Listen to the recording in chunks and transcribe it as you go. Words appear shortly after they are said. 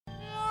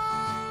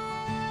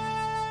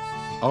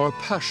Our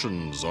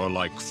passions are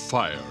like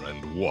fire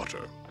and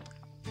water.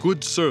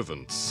 Good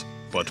servants,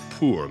 but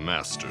poor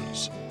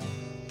masters.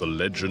 The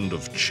legend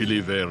of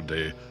Chile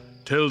Verde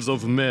tells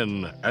of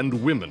men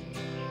and women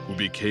who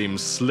became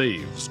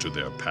slaves to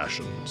their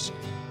passions.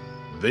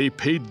 They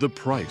paid the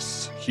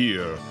price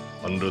here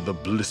under the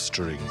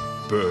blistering,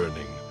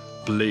 burning,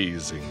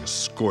 blazing,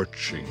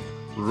 scorching,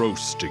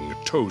 roasting,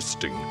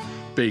 toasting,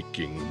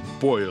 baking,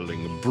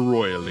 boiling,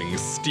 broiling,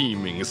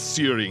 steaming,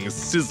 searing,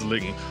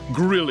 sizzling,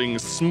 grilling,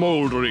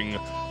 smoldering,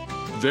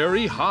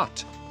 very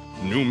hot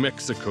New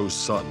Mexico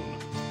sun.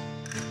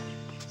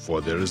 For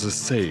there is a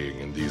saying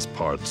in these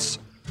parts,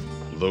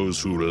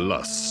 those who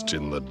lust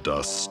in the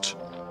dust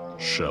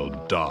shall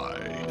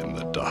die in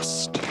the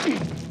dust.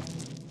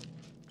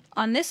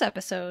 On this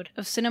episode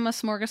of Cinema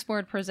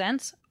Smorgasbord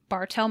Presents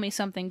Bartel Me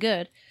Something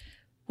Good,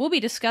 we'll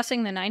be discussing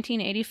the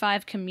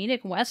 1985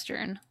 comedic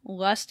western,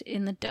 Lust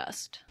in the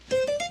Dust.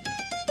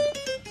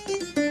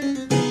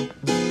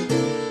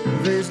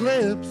 These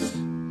lips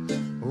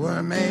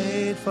were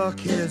made for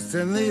kiss,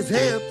 and these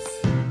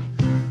hips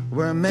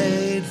were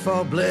made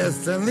for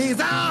bliss, and these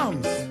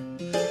arms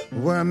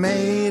were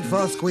made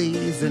for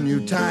squeezing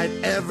you tight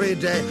every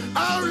day,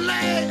 only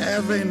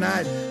every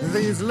night.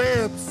 These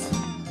lips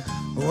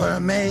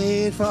were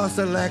made for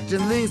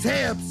selecting, these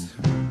hips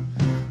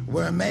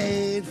were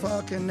made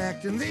for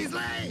connecting, these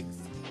legs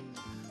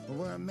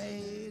were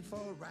made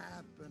for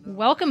wrapping.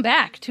 Welcome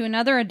back to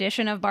another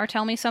edition of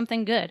Bartel Me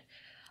Something Good,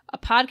 a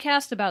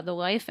podcast about the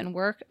life and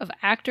work of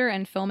actor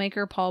and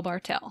filmmaker Paul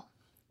Bartel.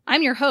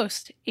 I'm your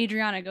host,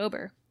 Adriana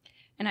Gober,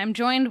 and I'm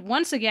joined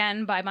once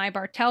again by my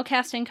Bartel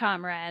casting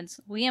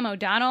comrades, Liam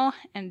O'Donnell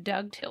and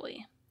Doug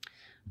Tilley.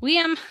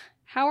 Liam,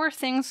 how are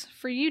things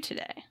for you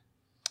today?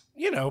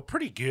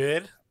 Pretty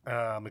good.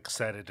 I'm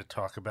excited to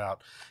talk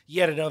about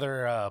yet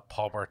another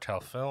Paul Bartel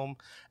film,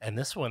 and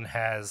this one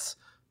has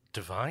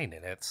Divine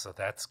in it, so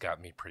that's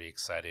got me pretty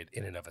excited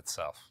in and of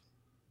itself.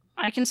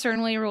 I can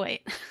certainly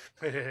relate.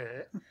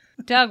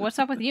 Doug, what's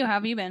up with you? How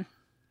have you been?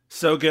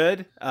 So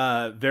good.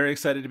 Very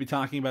excited to be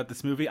talking about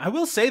this movie. I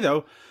will say,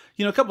 though,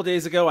 a couple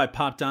days ago, I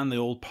popped on the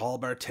old Paul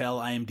Bartel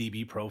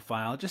IMDb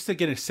profile just to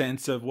get a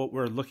sense of what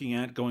we're looking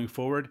at going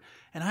forward.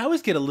 And I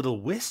always get a little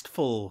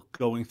wistful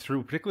going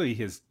through, particularly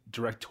his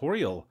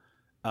directorial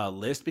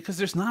list, because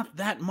there's not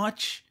that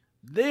much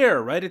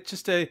there, right? It's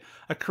just a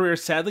career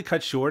sadly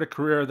cut short, a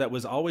career that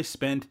was always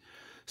spent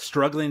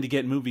struggling to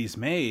get movies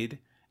made.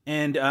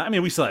 And,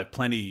 we still have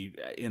plenty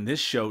in this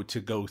show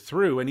to go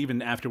through. And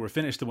even after we're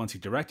finished, the ones he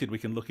directed, we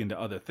can look into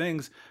other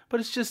things.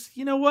 But it's just,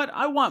 you know what?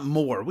 I want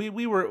more.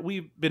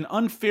 We've been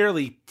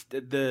unfairly,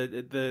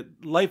 the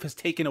life has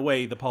taken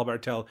away the Paul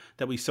Bartel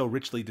that we so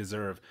richly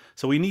deserve.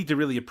 So we need to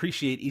really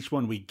appreciate each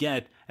one we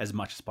get as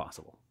much as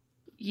possible.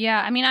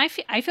 Yeah,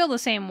 I feel the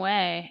same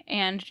way.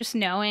 And just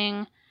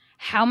knowing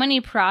how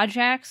many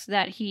projects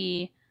that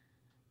he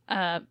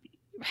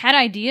had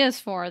ideas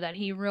for that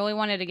he really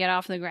wanted to get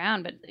off the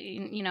ground, but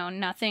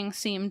nothing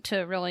seemed to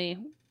really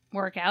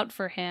work out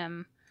for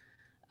him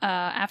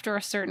after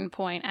a certain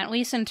point, at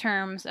least in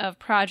terms of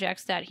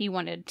projects that he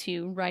wanted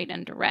to write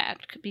and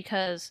direct,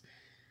 because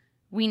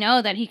we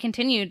know that he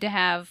continued to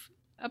have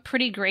a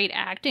pretty great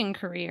acting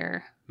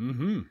career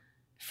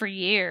for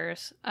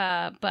years,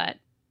 but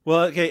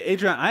well, okay,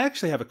 Adrian, I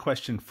actually have a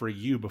question for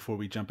you before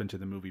we jump into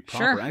the movie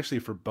proper. Sure. Actually,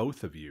 for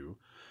both of you.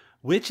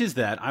 Which is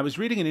that I was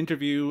reading an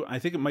interview, I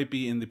think it might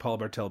be in the Paul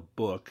Bartel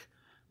book,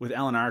 with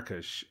Alan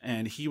Arkush,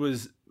 and he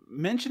was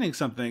mentioning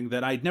something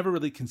that I'd never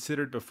really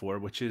considered before,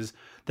 which is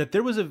that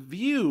there was a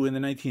view in the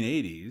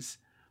 1980s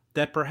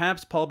that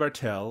perhaps Paul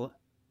Bartel,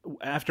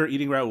 after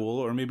Eating Raoul,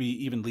 or maybe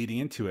even leading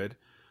into it,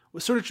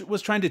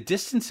 was trying to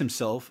distance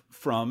himself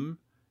from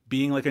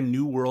being like a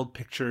New World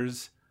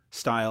Pictures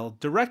style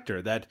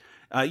director, that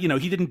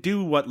he didn't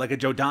do what like a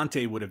Joe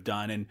Dante would have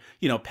done and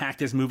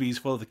packed his movies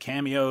full of the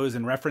cameos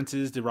and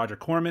references to Roger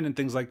Corman and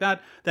things like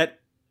that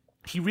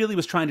he really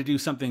was trying to do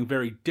something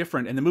very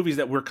different, and the movies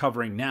that we're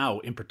covering now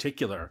in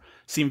particular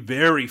seem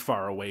very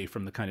far away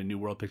from the kind of New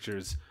World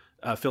Pictures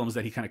films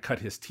that he kind of cut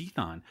his teeth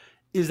on.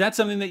 Is that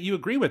something that you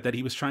agree with, that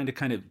he was trying to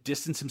kind of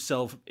distance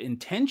himself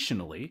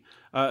intentionally,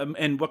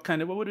 and what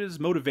would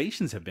his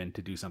motivations have been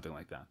to do something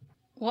like that?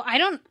 Well,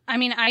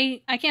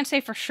 I can't say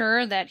for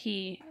sure that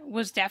he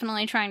was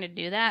definitely trying to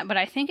do that, but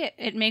I think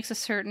it makes a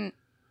certain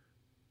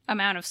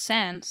amount of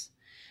sense,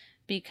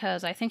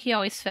 because I think he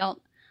always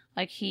felt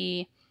like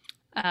he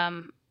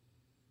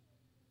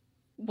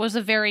was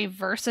a very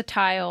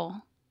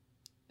versatile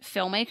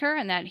filmmaker,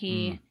 and that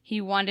he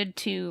wanted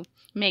to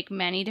make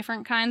many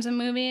different kinds of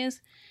movies,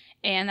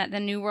 and that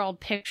the New World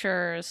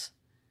Pictures,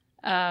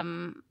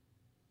 the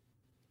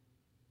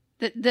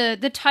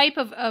type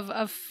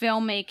of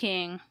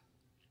filmmaking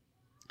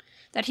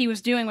that he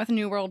was doing with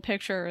New World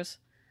Pictures,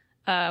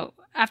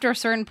 after a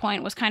certain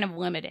point, was kind of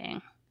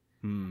limiting.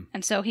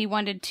 And so he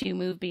wanted to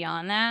move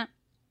beyond that.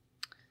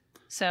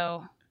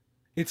 So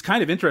it's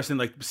kind of interesting,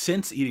 like,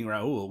 since Eating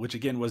Raoul, which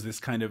again was this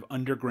kind of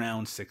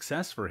underground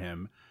success for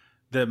him,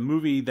 the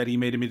movie that he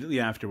made immediately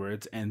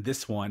afterwards and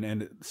this one,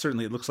 and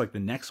certainly it looks like the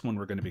next one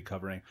we're going to be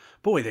covering,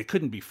 boy, they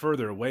couldn't be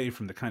further away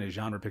from the kind of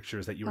genre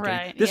pictures that you were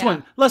Right, taking. This yeah.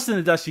 one, Lust in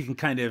the Dust, you can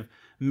kind of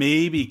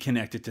maybe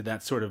connect it to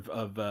that sort of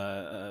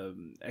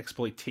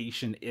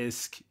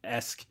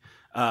exploitation-esque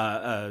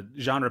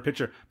genre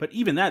picture, but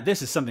even that,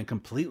 this is something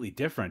completely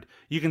different.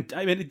 You can,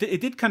 I mean, it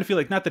did kind of feel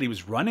like, not that he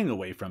was running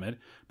away from it,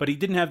 but he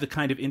didn't have the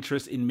kind of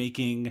interest in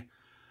making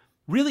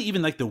really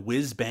even like the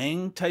whiz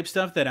bang type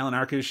stuff that Alan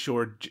Arkush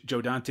or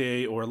Joe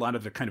Dante or a lot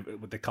of the kind of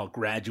what they call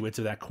graduates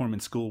of that Corman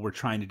school were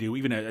trying to do,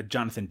 even a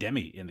Jonathan Demme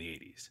in the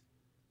 80s.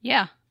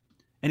 Yeah.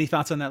 Any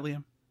thoughts on that,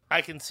 Liam?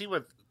 I can see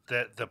what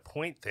the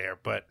point there,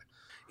 but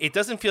it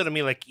doesn't feel to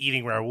me like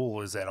Eating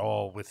Raoul is at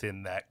all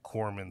within that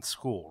Corman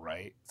school,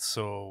 right?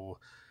 So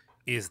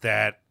is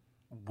that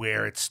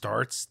where it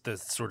starts, the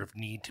sort of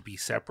need to be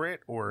separate,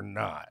 or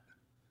not?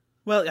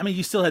 Well, I mean,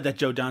 you still had that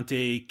Joe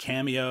Dante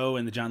cameo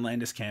and the John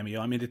Landis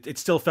cameo. I mean, it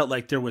still felt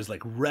like there was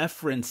like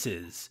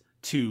references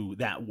to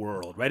that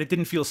world, right? It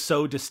didn't feel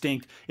so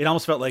distinct. It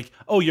almost felt like,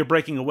 oh, you're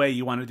breaking away.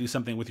 You want to do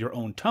something with your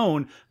own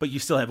tone, but you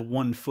still have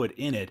one foot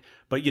in it.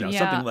 But, you know,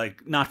 something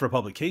like Not for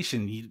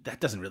Publication, that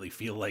doesn't really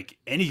feel like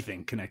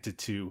anything connected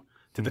to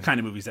the kind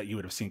of movies that you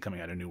would have seen coming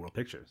out of New World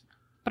Pictures.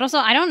 But also,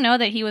 I don't know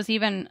that he was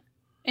even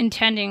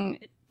intending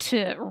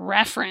to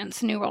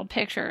reference New World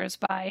Pictures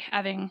by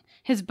having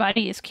his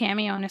buddies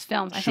cameo in his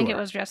films. I think it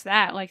was just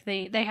that. Like,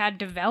 they had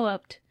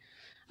developed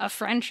a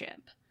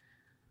friendship.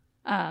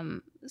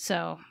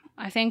 So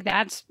I think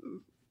that's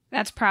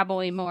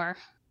probably more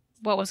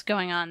what was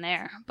going on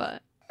there.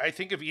 But I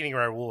think of Eating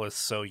Raoul as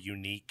so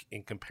unique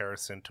in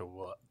comparison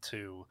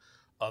to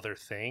other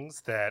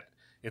things that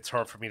it's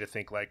hard for me to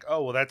think like,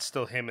 oh, well, that's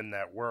still him in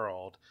that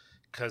world.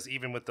 Because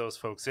even with those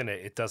folks in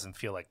it, it doesn't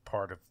feel like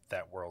part of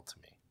that world to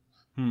me.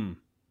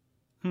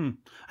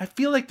 I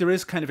feel like there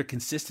is kind of a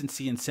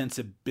consistency and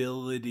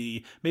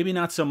sensibility, maybe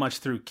not so much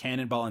through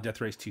Cannonball and Death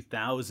Race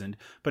 2000,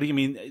 but I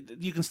mean,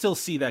 you can still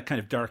see that kind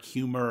of dark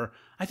humor.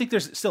 I think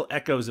there's still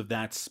echoes of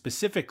that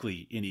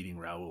specifically in Eating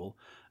Raoul.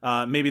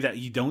 Maybe that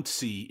you don't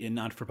see in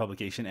Not for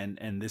Publication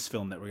and this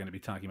film that we're going to be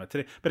talking about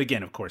today. But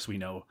again, of course, we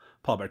know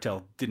Paul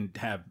Bartel didn't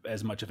have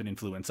as much of an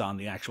influence on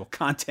the actual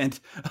content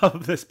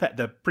of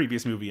the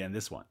previous movie and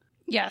this one.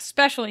 yeah,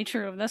 especially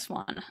true of this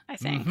one, I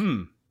think.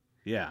 Mm-hmm.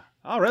 Yeah.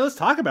 All right, let's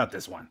talk about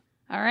this one.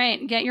 All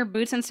right, get your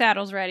boots and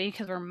saddles ready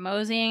because we're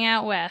moseying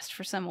out west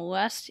for some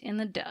Lust in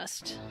the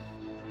Dust.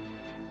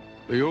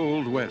 The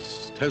Old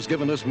West has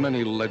given us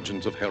many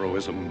legends of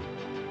heroism,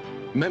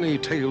 many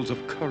tales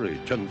of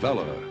courage and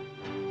valor.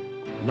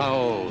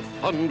 Now,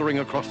 thundering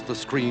across the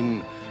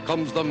screen,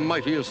 comes the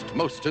mightiest,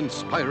 most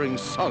inspiring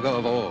saga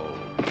of all.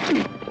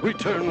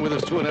 Return with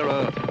us to an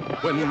era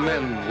when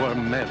men were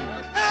men.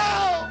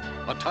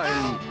 A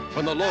time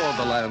when the law of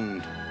the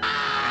land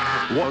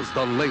was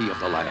the lay of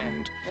the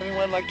land.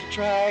 Anyone like to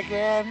try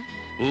again?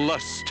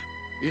 Lust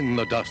in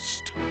the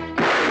Dust.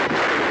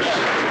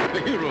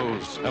 The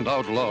heroes and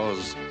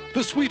outlaws,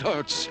 the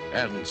sweethearts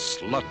and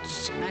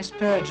sluts. Nice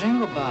pair of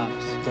jingle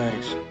bobs.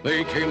 Thanks.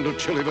 They came to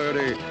Chile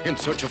Verde in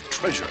search of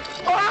treasure.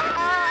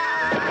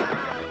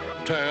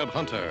 Tab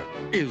Hunter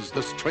is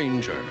the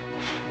stranger.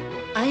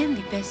 I am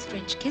the best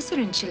French kisser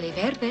in Chile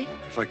Verde.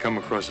 If I come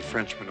across a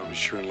Frenchman, I'll be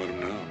sure and let him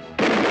know.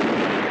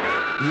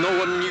 No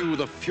one knew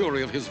the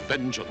fury of his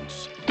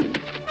vengeance.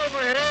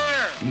 Over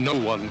here! No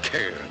one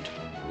cared.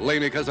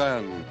 Lady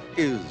Kazan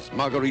is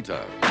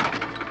Margarita.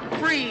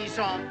 Freeze,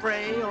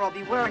 hombre, or I'll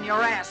be wearing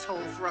your asshole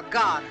for a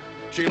god.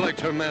 She liked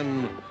her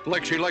men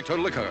like she liked her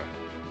liquor,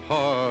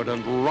 hard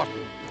and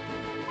rotten.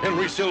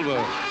 Henry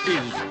Silva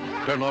is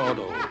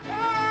Bernardo.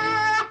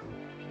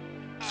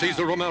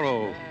 Cesar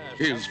Romero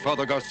is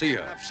Father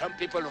Garcia. Some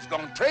people have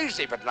gone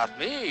crazy, but not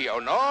me. Oh,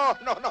 no,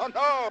 no, no,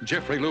 no.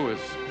 Jeffrey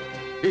Lewis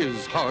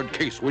is Hard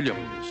Case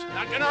Williams.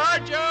 Not gonna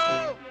hurt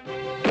you.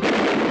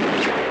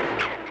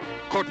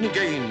 Courtney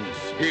Gaines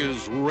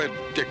is Red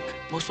Dick.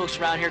 Most folks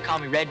around here call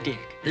me Red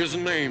Dick. His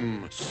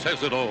name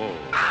says it all.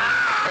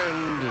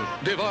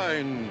 And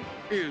Divine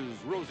is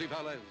Rosie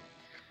Valez.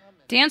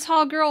 Dance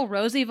hall girl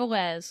Rosie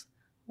Velez,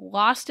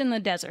 lost in the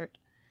desert,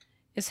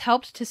 is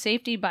helped to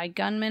safety by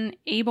gunman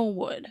Abel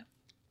Wood.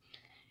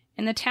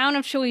 In the town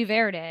of Chile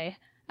Verde,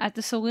 at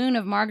the saloon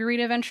of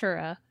Margarita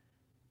Ventura,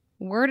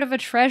 word of a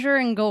treasure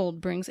in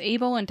gold brings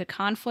Abel into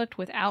conflict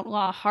with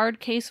outlaw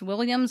Hardcase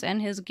Williams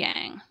and his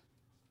gang.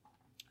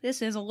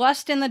 This is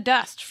Lust in the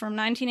Dust from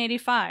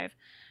 1985,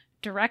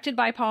 directed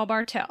by Paul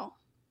Bartel,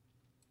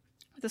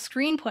 with a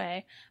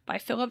screenplay by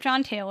Philip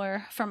John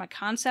Taylor from a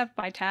concept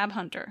by Tab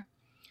Hunter,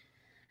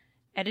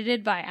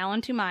 edited by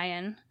Alan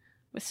Tumayan,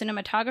 with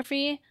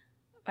cinematography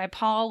by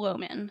Paul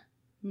Lohman,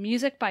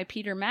 music by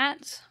Peter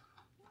Matz,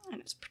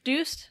 and it's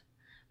produced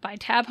by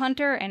Tab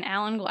Hunter and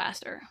Alan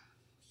Glasser.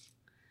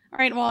 All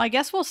right, well, I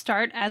guess we'll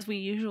start as we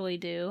usually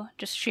do,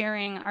 just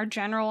sharing our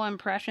general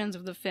impressions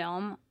of the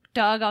film.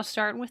 Doug, I'll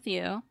start with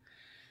you.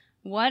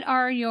 What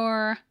are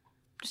your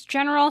just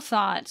general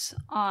thoughts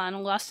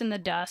on Lust in the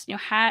Dust? You know,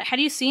 had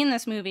you seen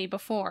this movie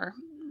before,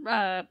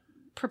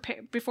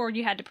 before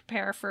you had to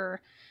prepare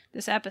for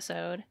this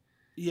episode?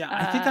 Yeah,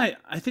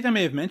 I think I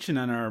may have mentioned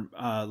on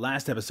our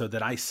last episode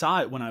that I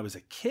saw it when I was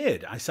a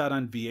kid. I saw it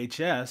on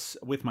VHS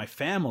with my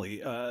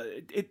family.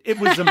 It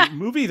was a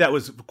movie that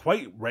was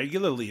quite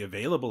regularly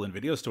available in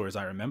video stores,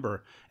 I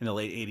remember, in the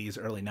late 80s,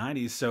 early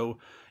 90s. So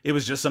it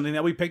was just something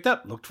that we picked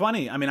up. Looked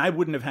funny. I mean, I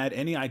wouldn't have had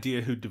any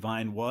idea who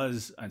Divine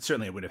was, and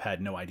certainly I would have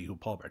had no idea who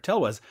Paul Bartel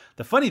was.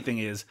 The funny thing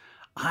is,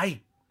 I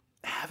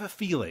have a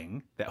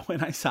feeling that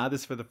when I saw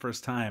this for the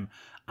first time,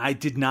 I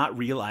did not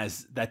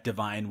realize that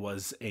Divine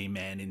was a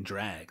man in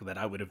drag, that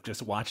I would have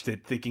just watched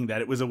it thinking that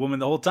it was a woman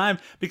the whole time,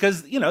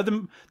 because, you know,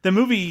 the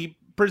movie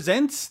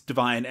presents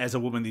Divine as a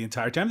woman the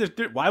entire time.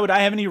 Why would I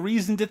have any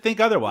reason to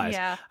think otherwise?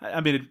 Yeah. I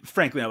mean,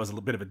 frankly, I was a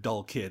little bit of a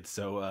dull kid,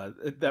 so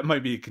that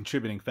might be a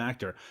contributing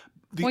factor.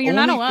 Well, you're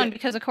not alone,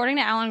 because according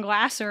to Alan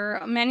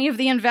Glasser, many of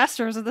the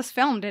investors of this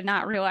film did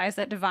not realize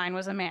that Divine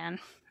was a man.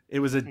 It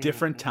was a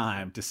different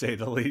time, to say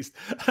the least.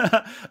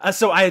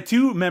 So I had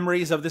two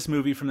memories of this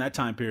movie from that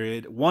time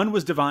period. One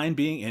was Divine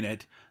being in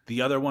it.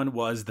 The other one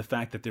was the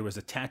fact that there was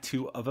a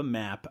tattoo of a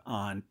map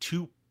on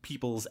two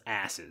people's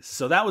asses.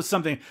 So that was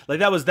something, like,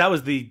 that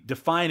was the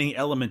defining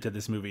element of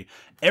this movie.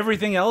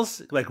 Everything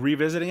else, like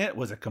revisiting it,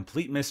 was a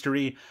complete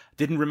mystery.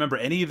 Didn't remember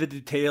any of the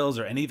details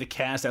or any of the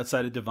cast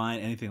outside of Divine,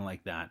 anything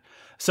like that.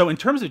 So in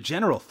terms of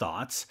general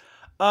thoughts,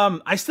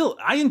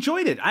 I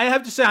enjoyed it. I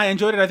have to say I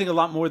enjoyed it, I think, a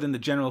lot more than the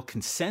general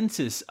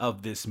consensus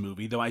of this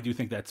movie, though I do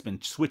think that's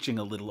been switching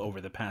a little over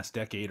the past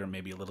decade, or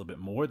maybe a little bit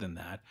more than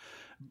that.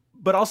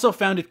 But also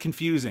found it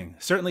confusing,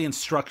 certainly in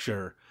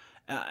structure.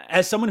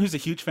 As someone who's a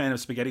huge fan of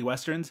spaghetti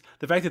westerns,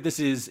 the fact that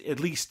this is, at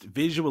least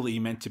visually,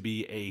 meant to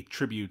be a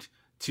tribute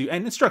to,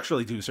 and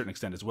structurally to a certain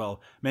extent as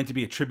well, meant to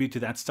be a tribute to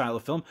that style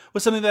of film,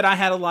 was something that I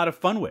had a lot of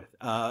fun with.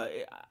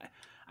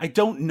 I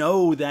don't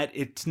know that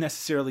it's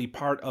necessarily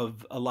part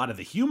of a lot of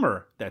the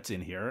humor that's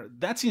in here.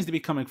 That seems to be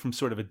coming from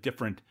sort of a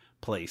different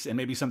place, and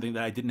maybe something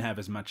that I didn't have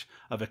as much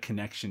of a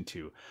connection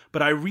to.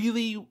 But I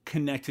really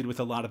connected with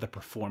a lot of the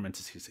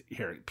performances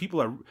here.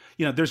 People are,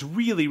 you know, there's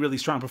really, really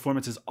strong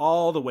performances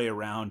all the way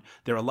around.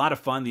 They're a lot of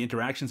fun. The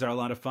interactions are a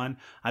lot of fun.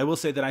 I will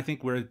say that I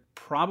think where it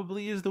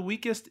probably is the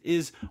weakest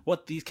is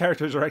what these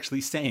characters are actually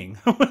saying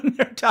when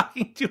they're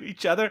talking to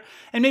each other.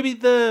 And maybe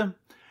the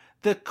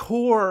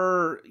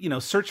core, you know,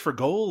 search for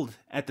gold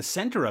at the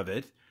center of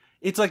it,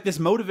 it's like this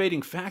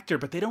motivating factor,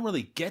 but they don't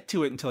really get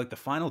to it until like the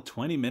final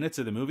 20 minutes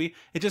of the movie.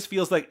 It just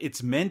feels like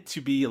it's meant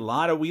to be a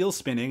lot of wheel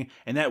spinning,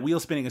 and that wheel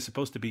spinning is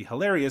supposed to be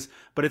hilarious,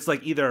 but it's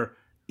like either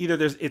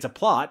it's a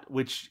plot,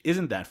 which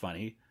isn't that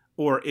funny,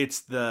 or it's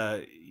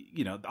the,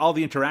 you know, all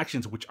the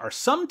interactions, which are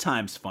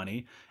sometimes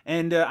funny,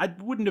 and I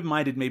wouldn't have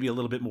minded maybe a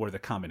little bit more of the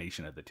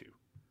combination of the two.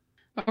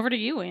 Over to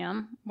you,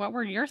 Liam. What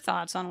were your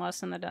thoughts on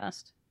Less in the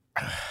Dust?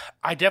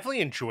 I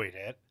definitely enjoyed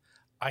it.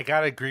 I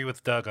gotta agree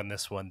with Doug on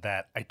this one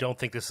that I don't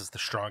think this is the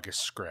strongest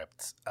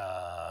script.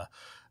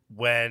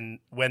 When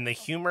the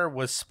humor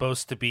was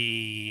supposed to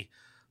be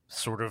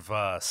sort of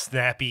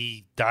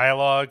snappy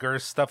dialogue or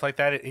stuff like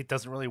that, it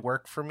doesn't really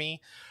work for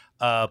me.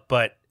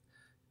 But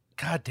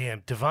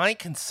goddamn, Divine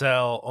can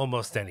sell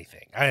almost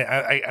anything.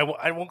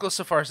 I won't go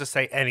so far as to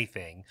say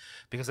anything,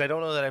 because I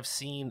don't know that I've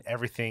seen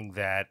everything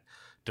that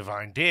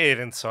Divine did,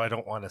 and so I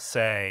don't want to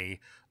say,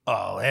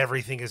 oh,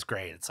 everything is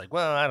great. It's like,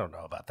 well, I don't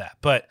know about that.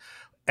 But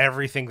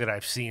everything that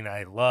I've seen,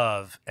 I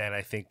love, and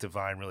I think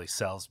Divine really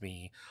sells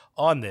me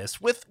on this.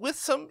 With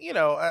some,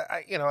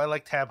 I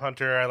like Tab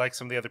Hunter. I like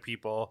some of the other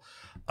people.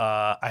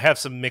 I have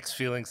some mixed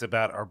feelings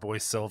about our boy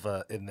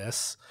Silva in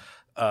this.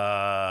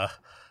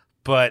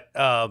 But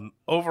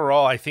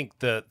overall, I think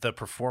the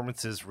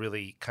performances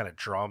really kind of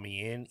draw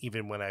me in,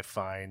 even when I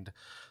find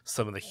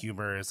some of the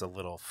humor is a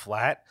little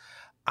flat.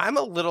 I'm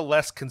a little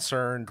less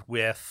concerned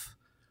with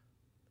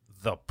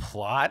the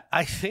plot,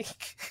 I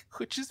think,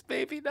 which is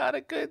maybe not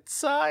a good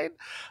sign.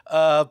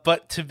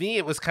 But to me,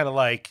 it was kind of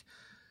like,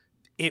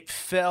 it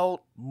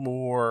felt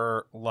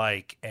more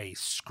like a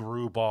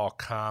screwball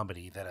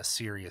comedy than a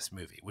serious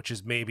movie, which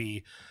is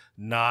maybe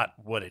not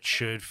what it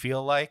should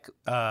feel like.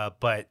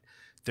 But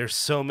there's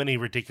so many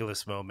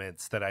ridiculous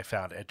moments that I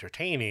found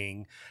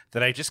entertaining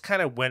that I just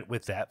kind of went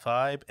with that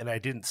vibe, and I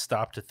didn't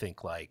stop to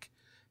think like,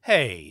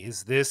 hey,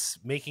 is this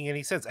making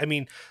any sense? I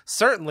mean,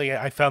 certainly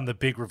I found the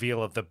big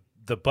reveal of the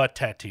butt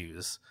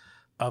tattoos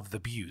of the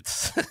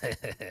Buttes.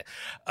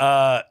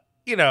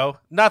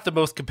 Not the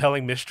most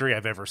compelling mystery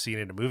I've ever seen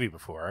in a movie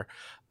before.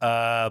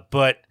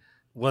 But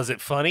was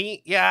it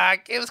funny? Yeah,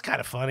 it was kind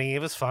of funny.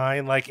 It was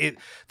fine.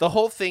 The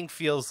whole thing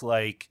feels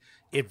like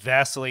it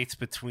vacillates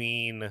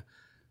between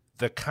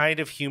the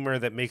kind of humor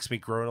that makes me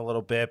groan a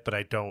little bit, but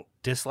I don't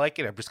dislike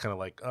it. I'm just kind of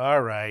like,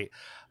 all right.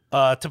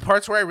 To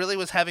parts where I really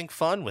was having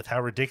fun with how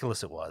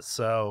ridiculous it was.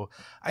 So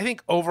I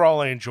think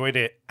overall I enjoyed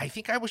it. I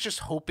think I was just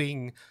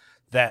hoping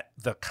that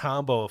the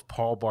combo of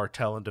Paul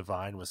Bartel and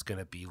Divine was going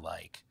to be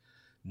like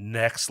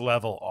next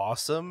level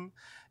awesome.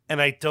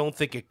 And I don't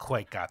think it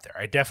quite got there.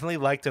 I definitely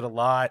liked it a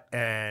lot.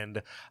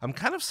 And I'm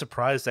kind of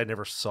surprised I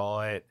never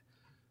saw it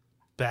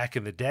back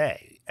in the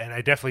day. And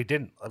I definitely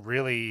didn't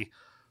really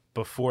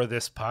before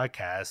this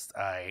podcast,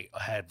 I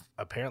had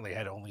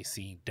only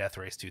seen Death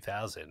Race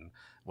 2000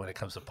 when it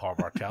comes to Paul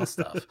Bartel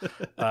stuff.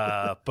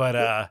 But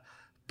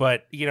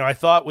I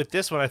thought with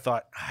this one,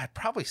 I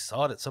probably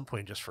saw it at some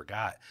point and just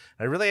forgot.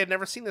 I really had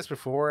never seen this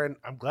before, and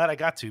I'm glad I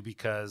got to,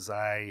 because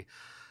I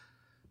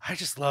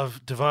just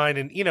love Divine,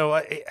 and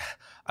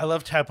I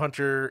love Tab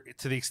Hunter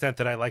to the extent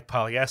that I like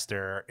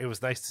Polyester. It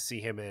was nice to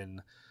see him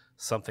in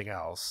something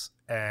else,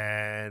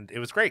 and it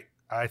was great.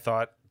 I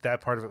thought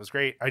that part of it was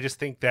great. I just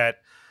think that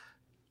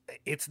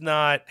it's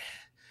not.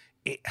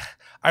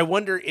 I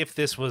wonder if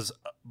this was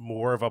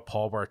more of a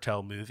Paul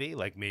Bartel movie,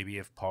 like maybe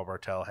if Paul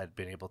Bartel had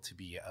been able to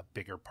be a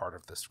bigger part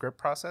of the script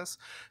process,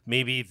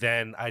 maybe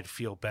then I'd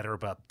feel better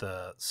about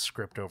the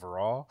script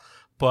overall.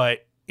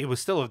 But it was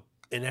still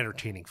an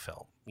entertaining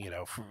film,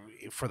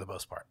 for the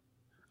most part.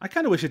 I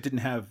kind of wish it didn't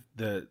have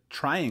the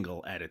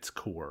triangle at its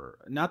core.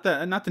 Not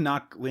to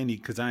knock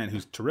Lainie Kazan,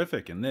 who's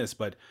terrific in this,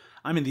 but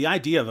I mean the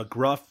idea of a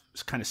gruff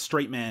kind of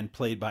straight man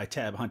played by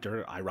Tab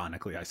Hunter,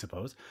 ironically, I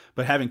suppose,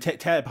 but having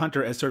Tab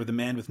Hunter as sort of the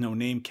man with no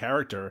name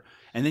character,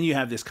 and then you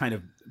have this kind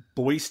of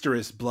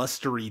boisterous,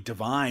 blustery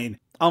Divine,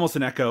 almost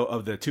an echo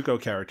of the Tuco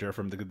character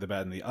from The Good, the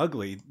Bad, and the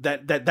Ugly.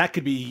 That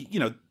could be,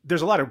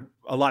 there's a lot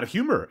of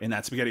humor in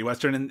that spaghetti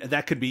western, and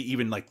that could be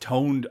even like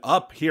toned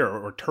up here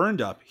or turned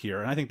up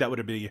here. And I think that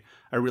would be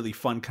a really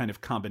fun kind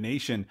of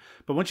combination.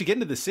 But once you get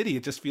into the city,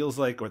 it just feels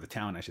like, or the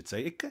town, I should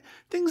say,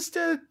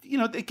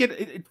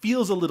 it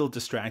feels a little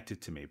distracted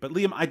to me. But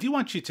Liam, I do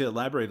want you to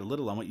elaborate a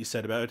little on what you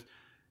said about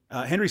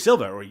Henry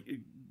Silva.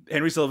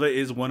 Henry Silva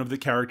is one of the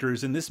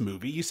characters in this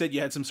movie. You said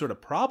you had some sort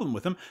of problem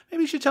with him.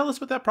 Maybe you should tell us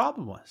what that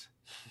problem was.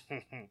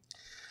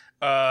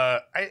 I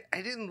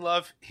didn't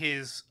love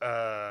his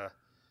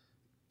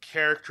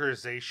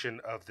characterization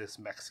of this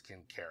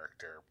Mexican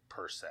character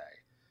per se.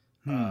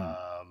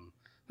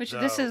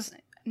 This is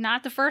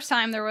not the first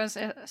time there was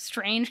a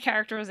strange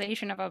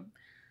characterization of a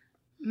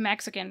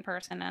Mexican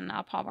person in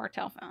a Paul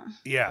Bartel film.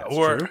 Yeah,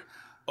 That's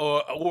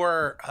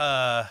or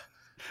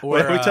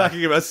Wait, are we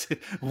talking about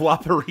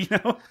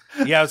Waparino?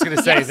 Yeah, I was going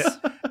to say Yes.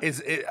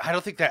 I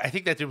think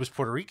that dude was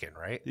Puerto Rican,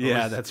 right?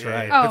 Yeah, that's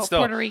right. Oh, but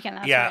still, Puerto Rican,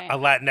 that's yeah, right. a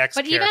Latinx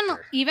But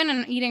character. even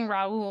in Eating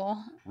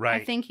Raul, Right.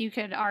 I think you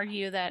could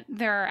argue that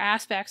there are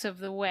aspects of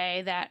the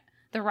way that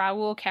the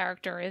Raul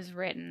character is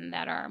written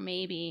that are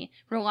maybe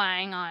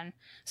relying on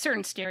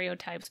certain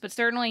stereotypes, but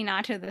certainly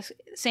not to the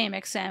same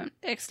extent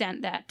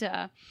that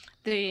the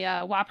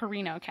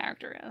Waparino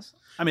character is.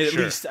 I mean,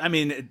 Sure.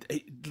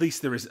 at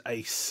least there is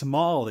a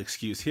small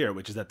excuse here,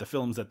 which is that the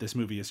films that this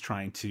movie is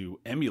trying to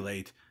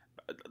emulate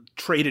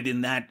traded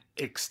in that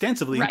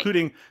extensively, Right.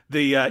 including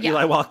the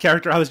Eli Wallach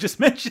character I was just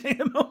mentioning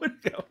a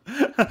moment ago.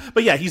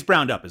 But yeah, he's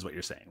browned up, is what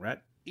you're saying, right?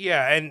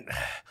 Yeah, and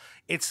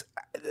it's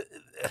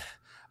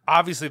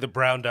obviously the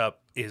browned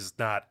up is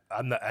not.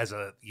 I'm not as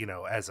a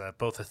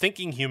both a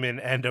thinking human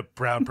and a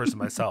brown person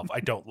myself. I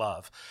don't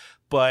love,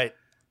 but.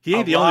 He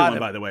ain't the only one,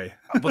 by the way.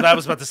 Well, I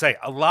was about to say,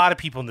 a lot of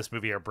people in this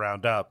movie are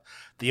browned up.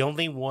 The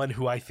only one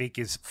who I think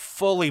is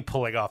fully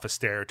pulling off a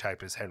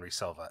stereotype is Henry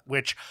Silva,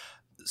 which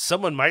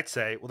someone might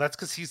say, well, that's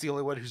because he's the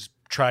only one who's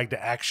trying to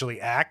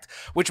actually act,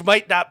 which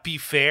might not be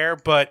fair,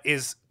 but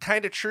is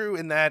kind of true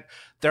in that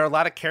there are a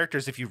lot of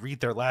characters, if you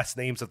read their last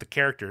names of the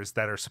characters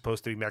that are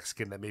supposed to be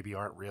Mexican that maybe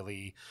aren't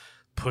really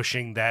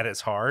pushing that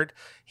as hard.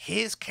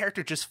 His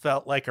character just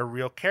felt like a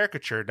real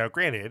caricature. Now,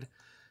 granted,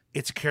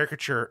 it's a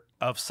caricature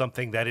of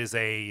something that is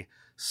a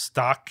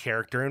stock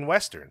character in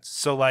Westerns.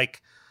 So,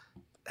 like,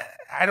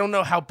 I don't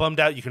know how bummed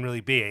out you can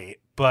really be,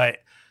 but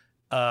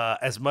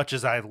as much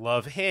as I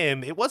love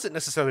him, it wasn't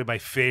necessarily my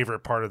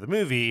favorite part of the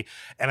movie.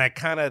 And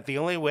the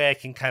only way I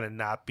can kind of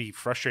not be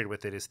frustrated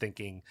with it is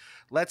thinking,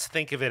 let's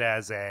think of it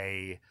as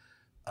a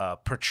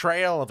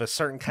portrayal of a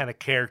certain kind of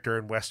character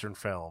in Western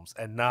films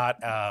and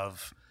not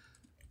of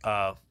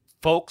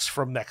folks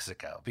from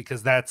Mexico,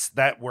 because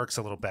that works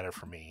a little better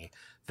for me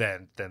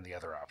than the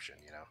other option,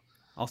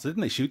 Also,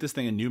 didn't they shoot this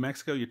thing in New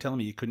Mexico? You're telling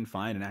me you couldn't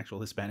find an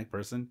actual Hispanic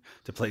person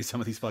to play some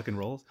of these fucking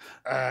roles?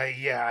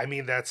 Yeah, I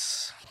mean,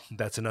 that's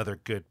another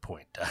good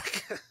point,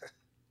 Doug.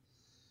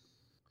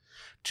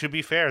 To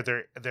be fair,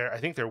 I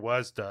think there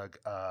was, Doug,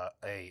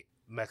 a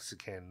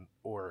Mexican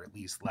or at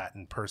least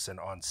Latin person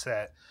on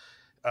set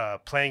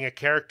playing a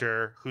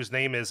character whose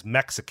name is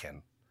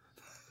Mexican.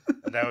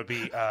 And that would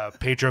be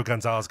Pedro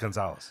Gonzalez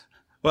Gonzalez.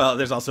 Well,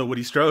 there's also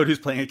Woody Strode, who's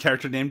playing a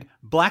character named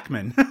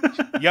Blackman.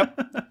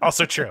 Yep,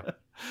 also true.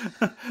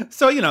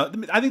 So,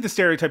 I think the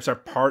stereotypes are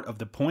part of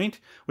the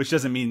point, which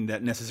doesn't mean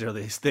that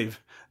necessarily they've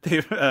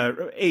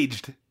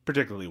aged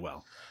particularly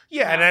well.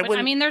 Yeah, No, and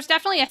I mean, there's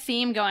definitely a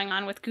theme going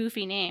on with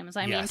goofy names.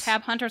 I mean, Yes.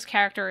 Tab Hunter's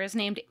character is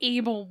named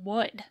Abel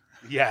Wood.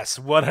 Yes,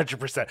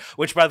 100%.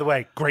 Which, by the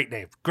way, great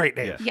name. Great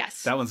name. Yeah,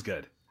 Yes. that one's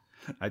good.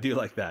 I do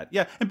like that.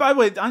 Yeah, and by the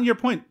way, on your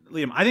point,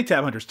 Liam, I think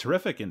Tab Hunter's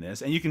terrific in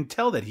this, and you can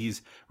tell that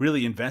he's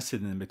really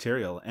invested in the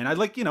material. And I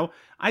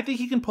think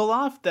he can pull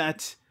off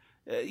that,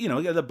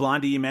 the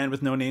blondie man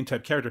with no name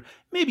type character.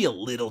 Maybe a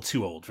little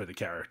too old for the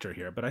character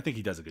here, but I think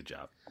he does a good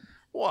job.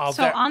 Well,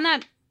 So on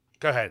that,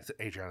 go ahead,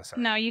 Adriana.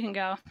 Sorry. no, you can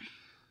go.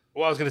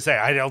 Well, I was going to say,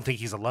 I don't think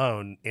he's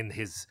alone in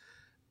his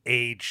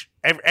age.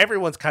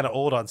 Everyone's kind of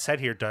old on set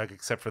here, Doug,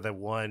 except for the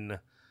one.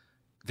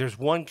 There's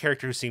one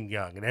character who seemed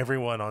young, and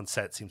everyone on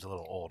set seems a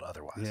little old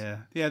otherwise.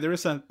 Yeah. There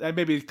is some,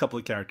 maybe a couple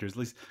of characters. At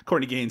least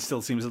Courtney Gaines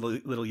still seems a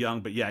little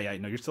young, but yeah.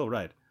 No, you're still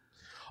right.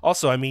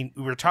 Also, I mean,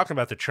 we were talking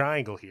about the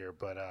triangle here,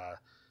 but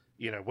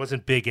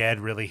wasn't Big Ed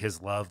really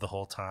his love the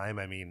whole time?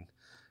 I mean,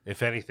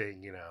 if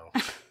anything,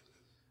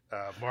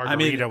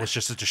 Margarita was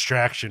just a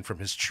distraction from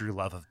his true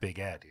love of Big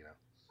Ed.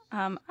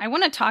 I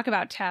want to talk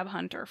about Tab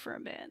Hunter for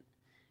a bit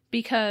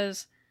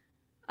because,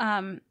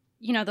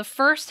 the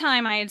first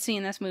time I had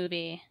seen this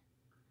movie,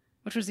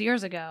 which was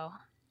years ago,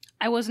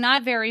 I was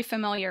not very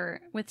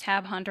familiar with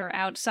Tab Hunter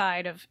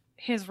outside of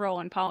his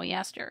role in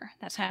Polyester.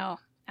 That's how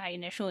I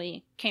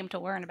initially came to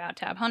learn about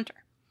Tab Hunter.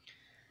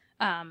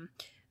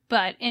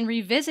 But in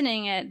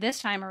revisiting it this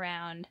time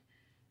around,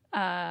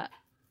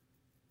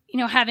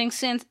 having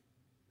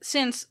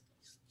since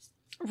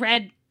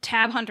read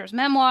Tab Hunter's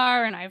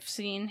memoir, and I've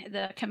seen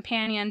the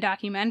companion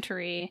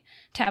documentary,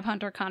 Tab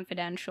Hunter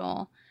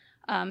Confidential,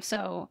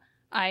 so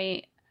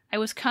I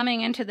was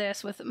coming into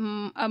this with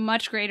a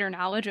much greater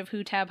knowledge of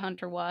who Tab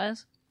Hunter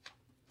was.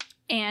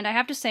 And I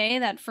have to say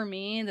that for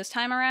me, this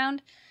time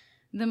around,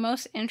 the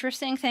most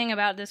interesting thing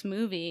about this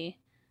movie,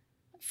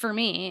 for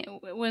me,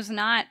 was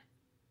not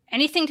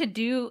anything to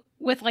do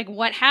with, like,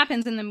 what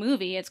happens in the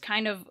movie. It's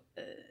kind of,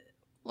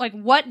 like,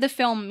 what the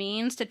film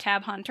means to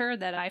Tab Hunter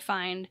that I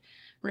find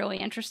really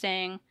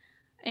interesting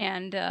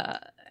and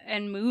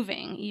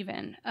moving,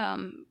 even.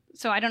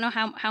 So I don't know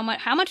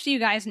how much do you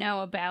guys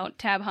know about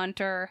Tab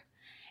Hunter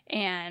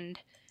and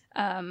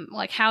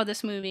how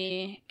this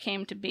movie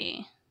came to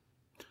be?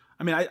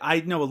 I mean, I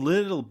know a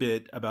little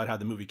bit about how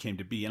the movie came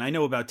to be, and I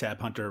know about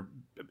Tab Hunter,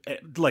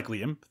 like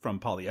Liam, from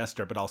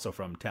Polyester, but also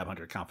from Tab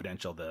Hunter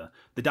Confidential, the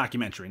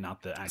documentary,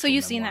 not the actual So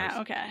you've memoirs. seen that,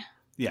 okay.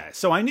 Yeah,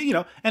 so I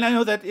knew, and I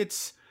know that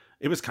it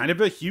was kind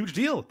of a huge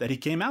deal that he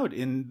came out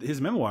in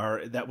his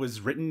memoir that was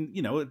written,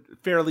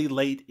 fairly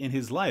late in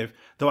his life.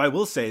 Though I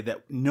will say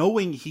that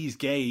knowing he's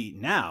gay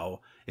now,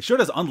 it sure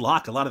does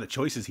unlock a lot of the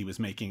choices he was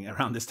making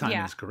around this time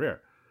in his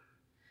career.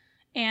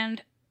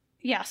 And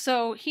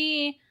so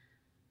he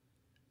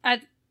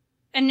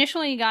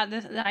initially got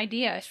the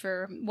idea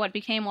for what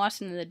became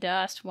Lost in the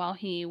Dust while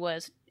he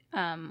was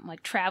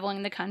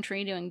traveling the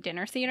country doing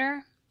dinner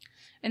theater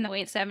in the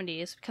late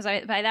 70s, because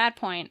by that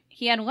point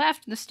he had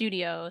left the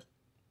studio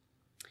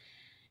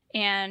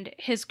and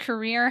his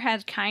career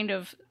had kind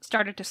of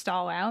started to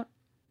stall out.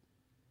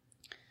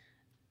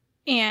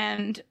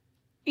 And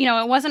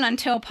it wasn't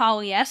until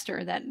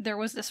Polyester that there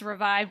was this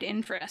revived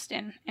interest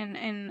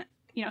in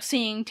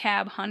seeing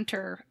Tab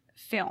Hunter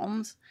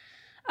films.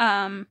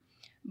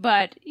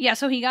 But yeah,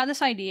 so he got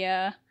this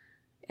idea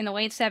in the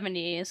late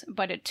 70s,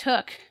 but it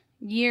took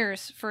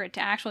years for it to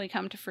actually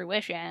come to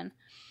fruition.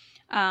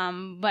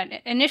 But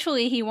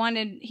initially he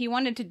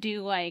wanted to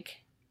do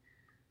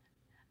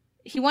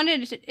he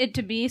wanted it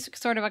to be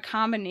sort of a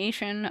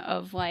combination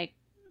of like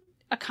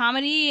a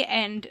comedy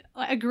and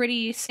a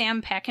gritty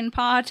Sam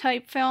Peckinpah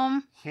type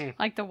film,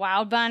 like The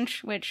Wild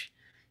Bunch, which,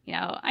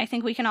 I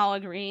think we can all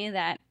agree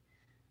that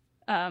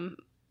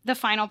the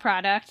final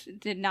product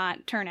did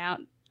not turn out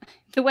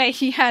the way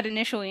he had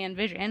initially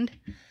envisioned.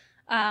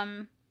 I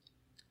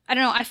don't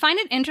know. I find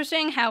it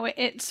interesting how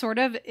it sort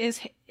of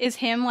is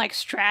him like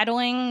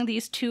straddling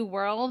these two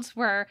worlds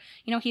where,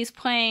 he's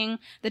playing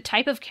the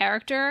type of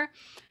character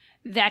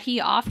that he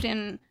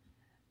often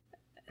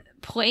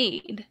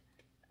played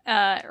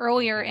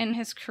earlier in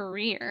his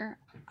career.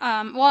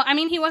 Well, I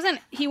mean, he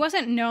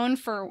wasn't known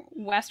for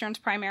Westerns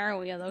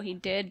primarily, although he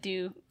did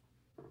do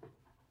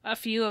a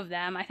few of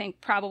them. I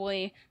think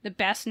probably the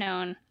best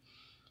known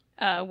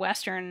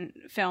Western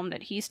film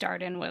that he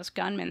starred in was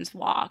Gunman's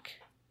Walk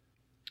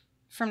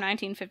from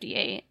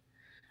 1958.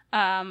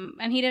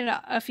 And he did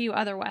a few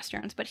other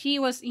Westerns, but he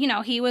was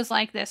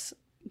like this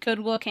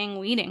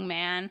good-looking leading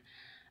man.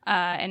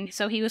 And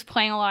so he was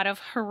playing a lot of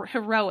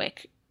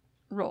heroic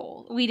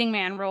leading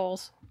man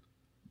roles.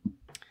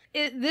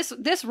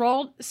 This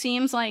role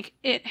seems like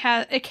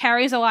it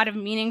carries a lot of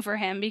meaning for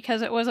him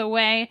because it was a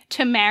way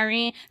to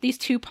marry these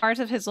two parts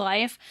of his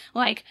life,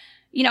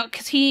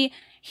 because he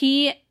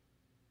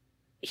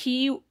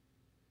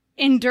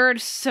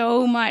endured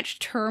so much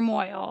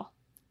turmoil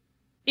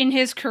in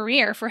his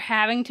career for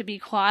having to be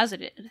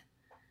closeted.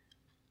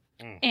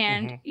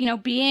 And,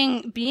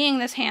 being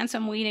this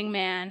handsome leading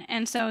man.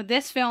 And so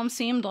this film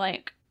seemed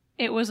like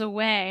it was a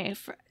way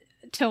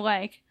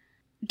to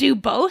do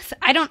both.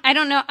 I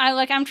don't know.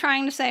 I'm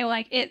trying to say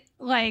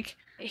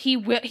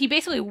he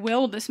basically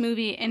willed this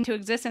movie into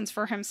existence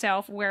for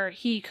himself, where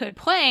he could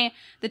play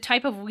the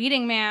type of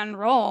leading man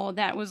role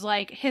that was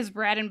like his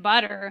bread and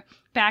butter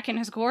back in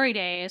his glory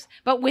days,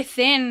 but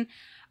within,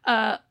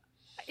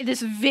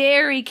 this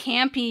very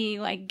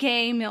campy,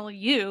 gay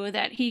milieu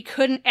that he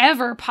couldn't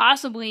ever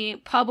possibly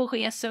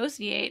publicly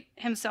associate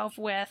himself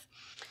with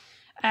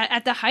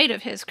at the height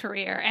of his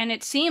career. And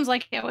it seems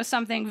like it was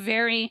something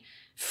very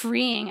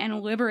freeing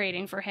and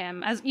liberating for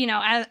him,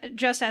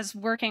 just as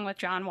working with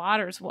John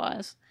Waters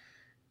was.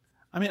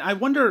 I mean, I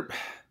wonder,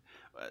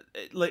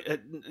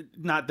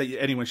 not that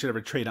anyone should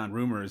ever trade on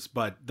rumors,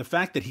 but the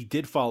fact that he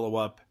did follow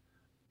up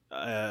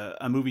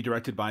a movie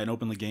directed by an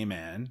openly gay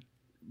man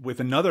with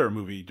another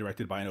movie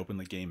directed by an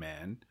openly gay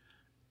man,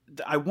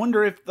 I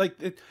wonder if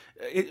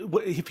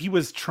if he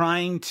was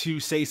trying to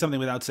say something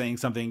without saying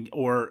something,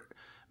 or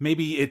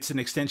maybe it's an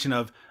extension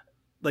of,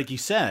 like you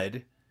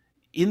said,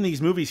 in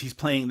these movies he's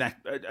playing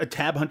a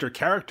Tab Hunter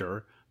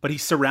character, but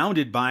he's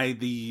surrounded by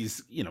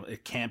these,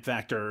 camp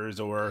factors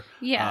or,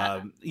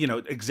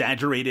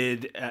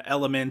 exaggerated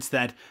elements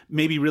that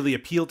maybe really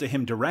appeal to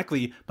him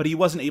directly, but he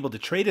wasn't able to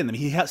trade in them.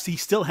 He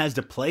still has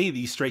to play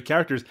these straight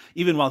characters,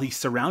 even while he's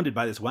surrounded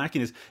by this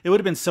wackiness. It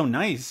would have been so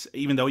nice,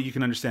 even though you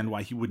can understand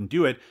why he wouldn't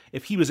do it,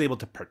 if he was able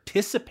to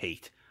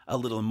participate a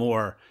little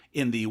more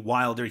in the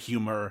wilder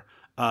humor,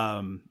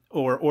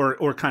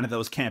 or kind of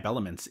those camp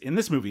elements in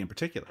this movie in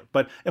particular.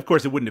 But of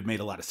course, it wouldn't have made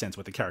a lot of sense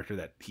with the character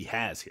that he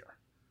has here.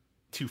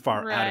 Too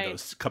far out of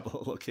those couple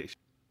of locations.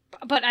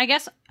 But I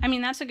guess,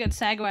 that's a good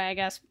segue, I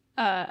guess,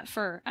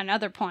 for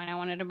another point I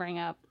wanted to bring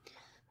up,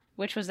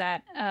 which was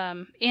that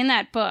in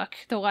that book,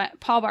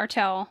 Paul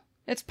Bartel,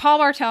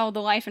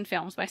 The Life and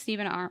Films by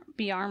Stephen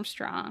B.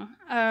 Armstrong,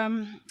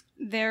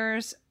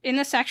 there's, in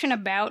the section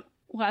about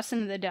Lust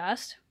in the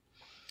Dust,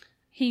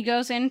 he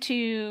goes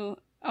into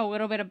a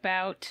little bit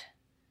about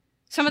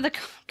some of the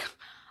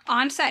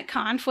on-set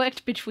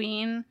conflict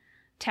between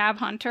Tab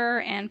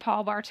Hunter and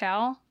Paul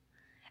Bartel.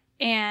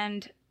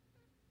 And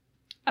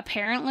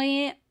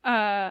apparently,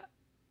 Tab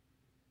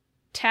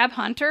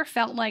Hunter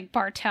felt like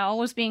Bartel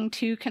was being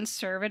too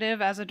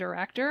conservative as a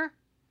director.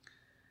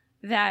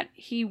 That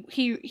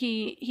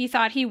he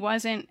thought he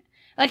wasn't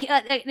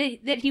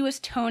that he was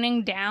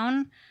toning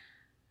down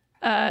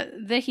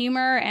the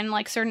humor and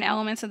certain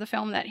elements of the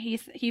film that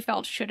he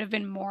felt should have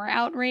been more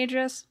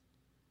outrageous.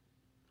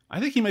 I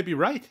think he might be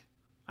right.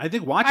 I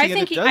think watching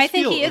it does I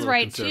think feel he a is little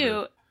right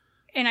conservative. too,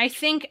 and I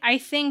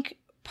think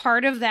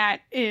part of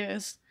that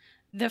is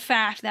the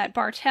fact that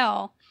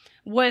Bartel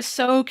was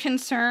so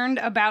concerned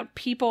about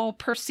people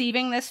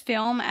perceiving this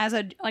film as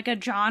a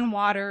John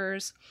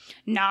Waters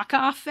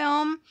knockoff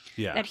film,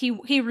 that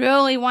he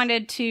really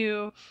wanted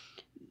to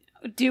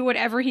do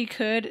whatever he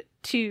could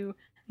to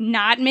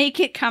not make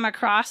it come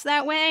across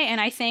that way.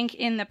 And I think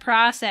in the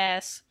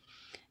process,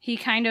 he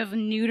kind of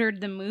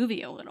neutered the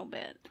movie a little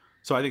bit.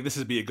 So I think this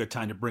would be a good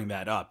time to bring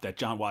that up, that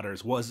John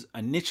Waters was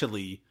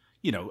initially,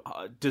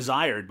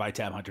 desired by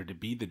Tab Hunter to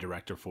be the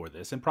director for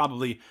this. And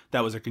probably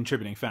that was a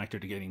contributing factor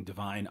to getting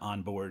Divine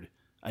on board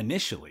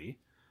initially.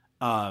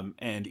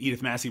 And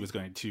Edith Massey was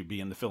going to be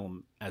in the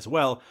film as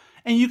well.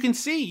 And you can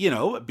see,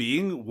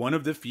 being one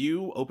of the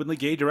few openly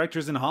gay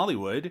directors in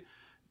Hollywood,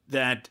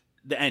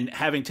 and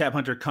having Tab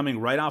Hunter coming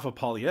right off of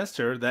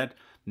Polyester, that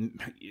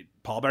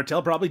Paul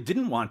Bartel probably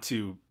didn't want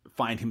to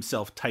find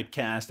himself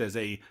typecast as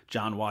a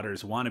John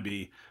Waters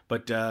wannabe.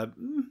 But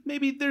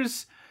maybe that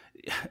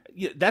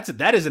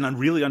is an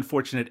really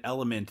unfortunate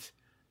element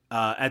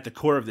at the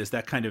core of this,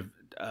 that kind of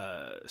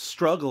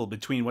struggle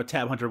between what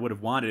Tab Hunter would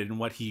have wanted and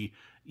what he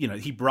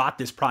brought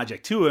this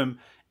project to him,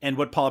 and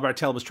what Paul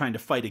Bartel was trying to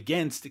fight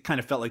against. It kind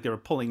of felt like they were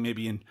pulling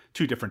maybe in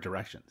two different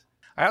directions.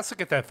 I also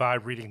get that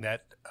vibe reading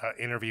that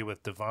interview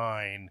with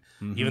Divine,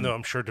 even though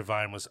I'm sure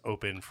Divine was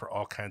open for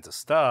all kinds of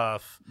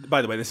stuff.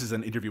 By the way, this is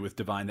an interview with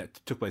Divine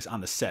that took place on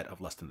the set of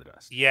Lust in the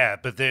Dust. Yeah,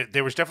 but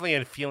there was definitely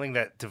a feeling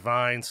that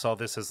Divine saw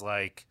this as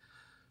like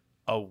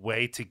a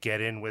way to get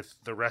in with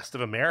the rest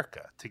of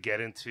America, to get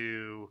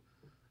into,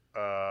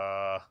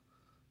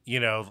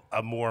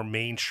 a more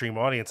mainstream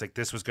audience. Like,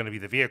 this was going to be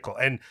the vehicle.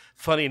 And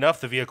funny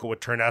enough, the vehicle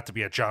would turn out to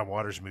be a John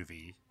Waters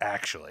movie,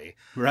 actually.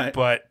 Right.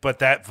 But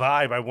that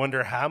vibe, I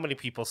wonder how many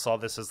people saw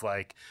this as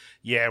like,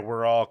 yeah,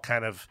 we're all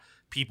kind of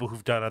people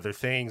who've done other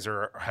things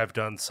or have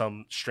done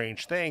some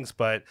strange things.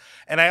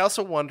 And I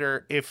also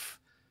wonder if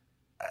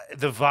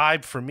the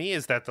vibe for me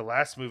is that the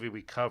last movie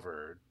we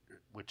covered,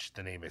 which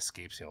the name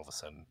escapes me all of a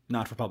sudden.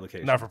 Not for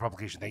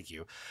publication. Thank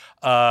you.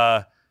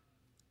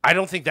 I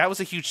don't think that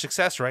was a huge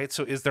success, right?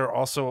 So is there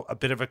also a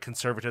bit of a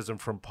conservatism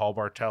from Paul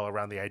Bartel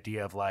around the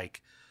idea of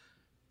like,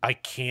 I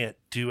can't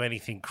do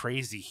anything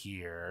crazy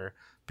here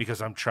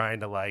because I'm trying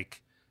to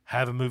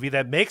have a movie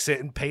that makes it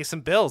and pay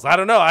some bills? I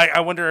don't know. I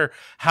wonder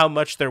how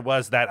much there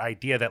was that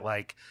idea that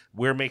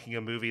we're making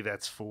a movie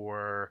that's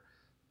for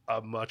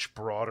a much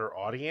broader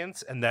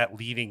audience, and that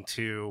leading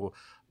to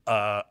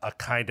a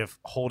kind of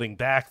holding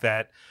back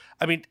that,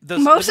 the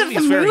movie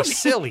is very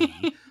silly,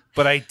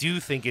 but I do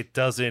think it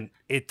does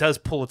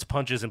pull its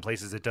punches in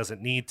places it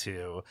doesn't need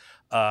to.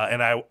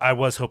 And I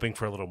was hoping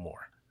for a little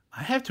more.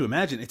 I have to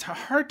imagine it's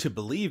hard to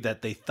believe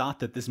that they thought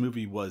that this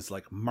movie was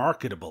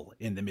marketable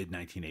in the mid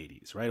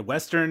 1980s, right?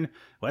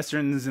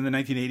 Westerns in the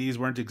 1980s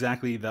weren't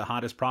exactly the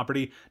hottest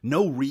property.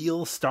 No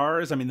real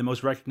stars. The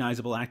most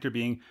recognizable actor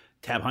being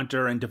Tab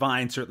Hunter, and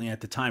Divine certainly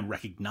at the time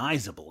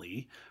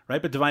recognizably,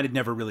 right? But Divine had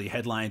never really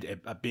headlined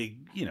a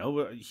big,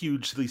 a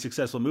hugely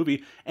successful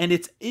movie. And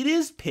it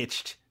is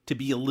pitched to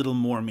be a little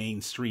more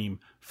mainstream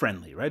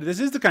friendly, right? This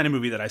is the kind of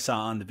movie that I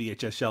saw on the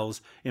VHS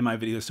shelves in my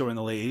video store in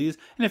the late 80s,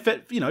 and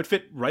it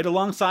fit right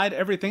alongside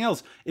everything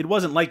else. It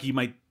wasn't like you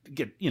might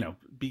get,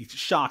 be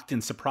shocked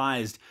and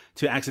surprised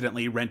to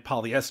accidentally rent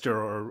Polyester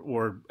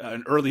or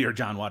an earlier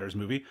John Waters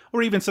movie,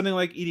 or even something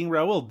like Eating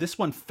Raoul. This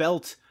one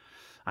felt,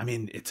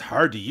 it's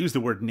hard to use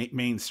the word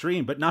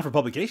mainstream, but Not for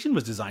Publication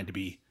was designed to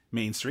be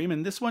mainstream,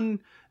 and this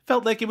one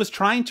felt like it was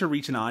trying to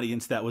reach an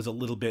audience that was a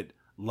little bit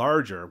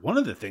larger. One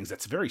of the things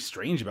that's very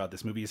strange about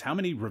this movie is how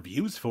many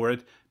reviews for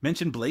it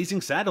mention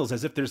Blazing Saddles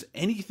as if there's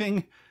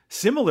anything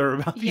similar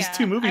about these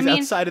two movies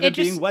outside of them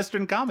being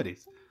Western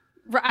comedies.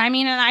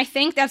 And I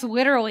think that's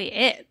literally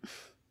it.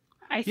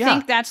 I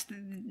think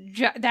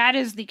that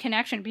is the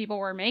connection people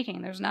were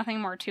making. There's nothing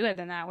more to it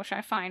than that, which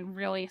I find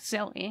really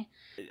silly.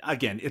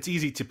 Again, it's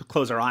easy to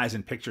close our eyes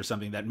and picture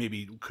something that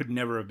maybe could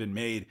never have been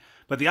made,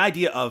 but the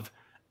idea of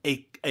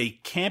a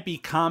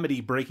campy comedy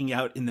breaking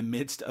out in the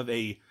midst of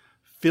a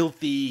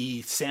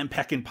filthy Sam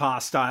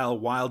Peckinpah style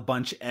Wild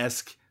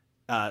Bunch-esque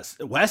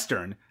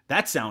Western,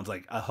 that sounds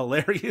like a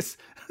hilarious,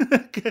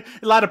 a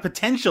lot of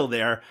potential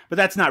there, but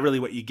that's not really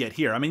what you get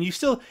here.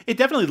 It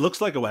definitely looks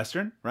like a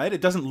Western, right?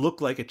 It doesn't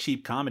look like a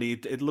cheap comedy.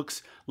 It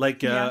looks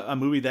like a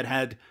movie that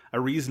had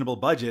a reasonable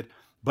budget,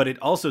 but it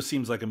also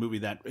seems like a movie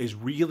that is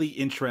really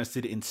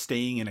interested in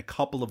staying in a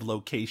couple of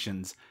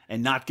locations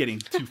and not getting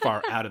too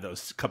far out of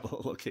those couple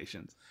of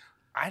locations.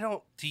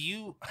 I'm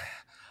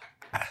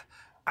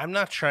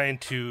not trying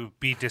to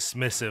be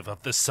dismissive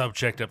of the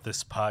subject of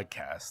this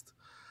podcast,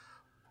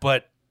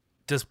 but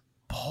does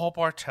Paul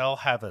Bartel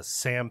have a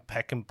Sam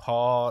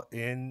Peckinpah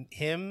in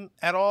him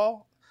at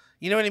all?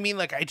 You know what I mean?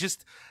 Like, I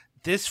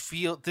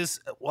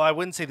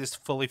wouldn't say this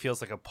fully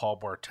feels like a Paul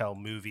Bartel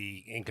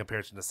movie in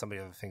comparison to some of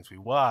the other things we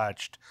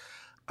watched.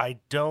 I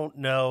don't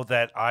know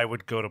that I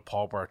would go to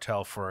Paul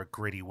Bartel for a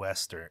gritty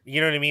Western.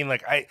 You know what I mean?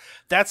 Like,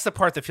 that's the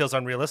part that feels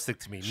unrealistic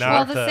to me.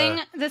 Well,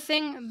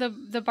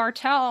 the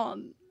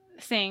Bartel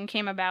thing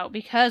came about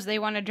because they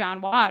wanted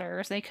John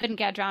Waters. They couldn't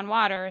get John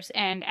Waters,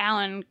 and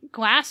Alan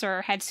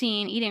Glasser had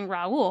seen Eating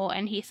Raoul,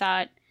 and he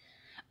thought,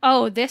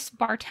 oh, this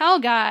Bartel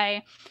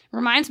guy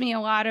reminds me a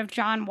lot of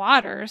John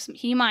Waters.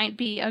 He might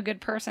be a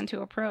good person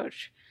to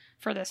approach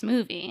for this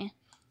movie.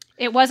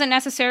 It wasn't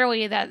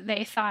necessarily that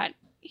they thought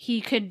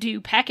he could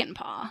do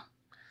Peckinpah.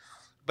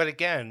 But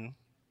again,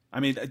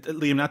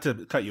 Liam, not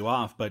to cut you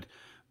off, but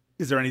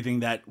is there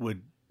anything that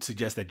would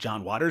suggest that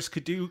John Waters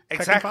could do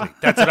exactly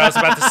Peckinpah? That's what I was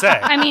about to say.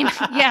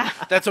 Yeah,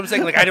 that's what I'm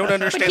saying. Like, I don't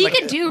understand. But he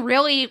could do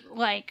really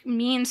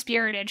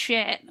mean-spirited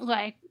shit.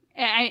 Like,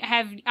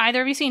 have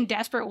either of you seen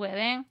Desperate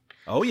Living?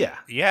 Oh yeah,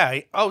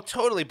 oh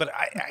totally. But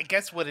I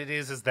guess what it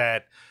is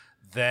that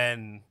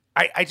then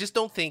I just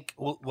don't think.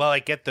 Well, I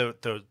get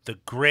the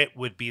grit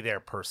would be there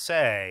per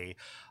se.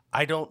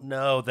 I don't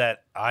know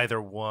that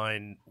either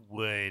one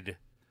would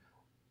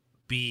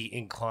be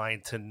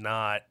inclined to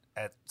not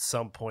at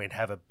some point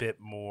have a bit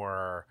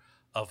more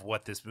of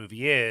what this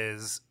movie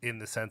is, in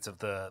the sense of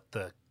the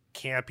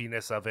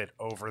campiness of it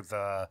over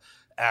the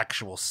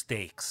actual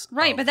stakes.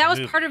 Right, but that was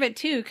part of it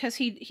too, because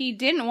he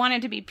didn't want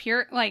it to be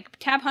pure. Like,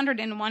 Tab Hunter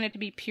didn't want it to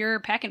be pure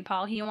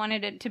Peckinpah. He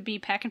wanted it to be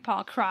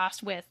Peckinpah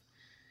crossed with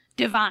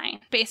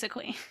Divine,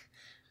 basically.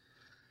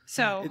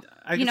 So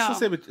I can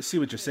still see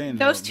what you're saying.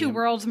 Those two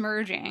worlds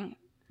merging.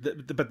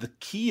 But the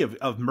key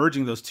of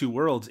merging those two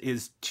worlds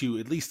is to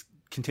at least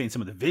contain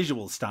some of the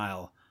visual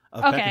style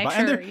of Peckinpah.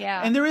 Sure,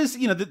 and there is,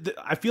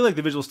 I feel like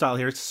the visual style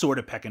here is sort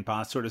of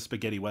Peckinpah, sort of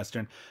spaghetti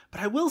Western.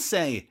 But I will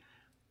say,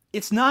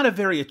 it's not a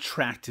very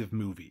attractive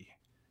movie.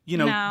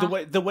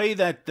 No. The way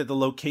that the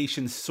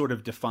locations sort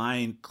of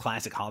define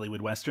classic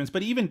Hollywood Westerns,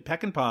 but even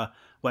Peckinpah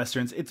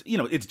Westerns,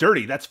 it's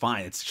dirty. That's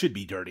fine. It should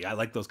be dirty. I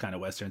like those kind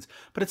of Westerns.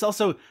 But it's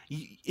also,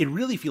 it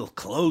really feels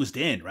closed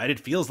in, right? It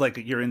feels like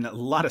you're in a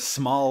lot of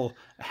small,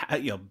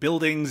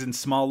 buildings and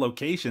small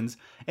locations.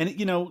 And,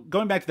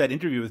 going back to that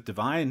interview with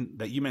Divine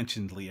that you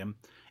mentioned, Liam,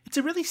 it's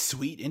a really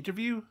sweet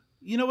interview.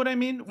 You know what I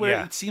mean?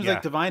 Where it seems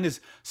like Divine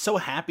is so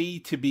happy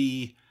to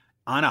be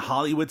on a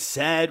Hollywood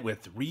set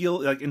with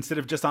real, instead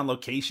of just on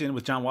location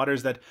with John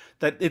Waters, that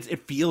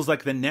it feels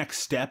like the next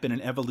step in an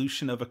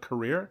evolution of a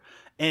career.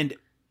 And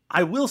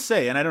I will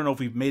say, and I don't know if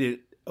we've made it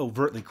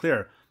overtly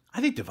clear,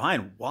 I think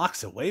Divine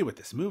walks away with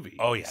this movie.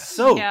 Oh yeah,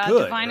 so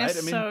good. Divine right?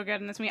 is so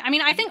good in this movie.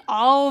 I think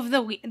all of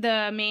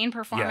the main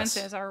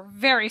performances are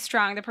very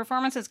strong. The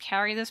performances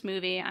carry this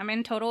movie. I'm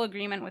in total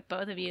agreement with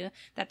both of you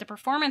that the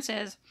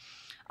performances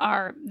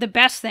are the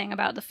best thing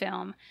about the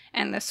film,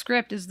 and the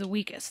script is the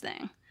weakest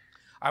thing.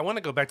 I want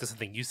to go back to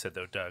something you said,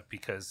 though, Doug,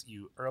 because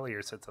you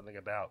earlier said something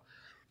about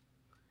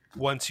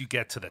once you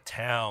get to the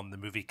town, the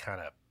movie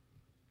kind of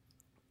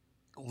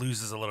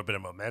loses a little bit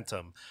of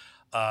momentum.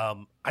 I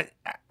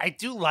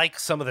do like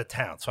some of the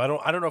town, so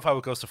I don't know if I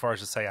would go so far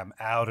as to say I'm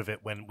out of it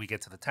when we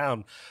get to the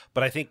town,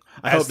 but I think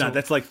I hope not.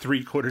 That's like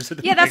 3/4 of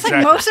the movie. That's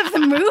exactly. Like most of the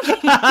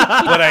movie.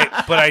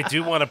 but I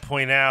do want to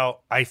point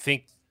out, I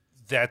think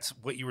that's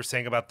what you were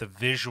saying about the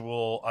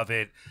visual of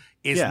it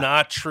is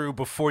not true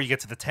before you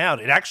get to the town.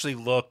 It actually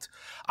looked,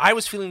 I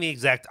was feeling the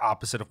exact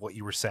opposite of what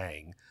you were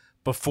saying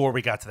before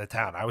we got to the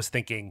town. I was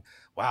thinking,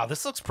 wow,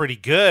 this looks pretty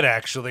good,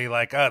 actually.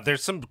 Like,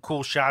 there's some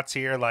cool shots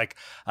here. Like,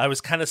 I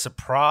was kind of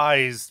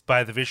surprised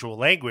by the visual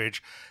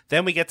language.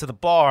 Then we get to the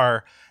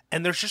bar,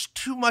 and there's just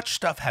too much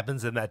stuff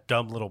happens in that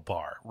dumb little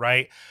bar,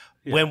 right?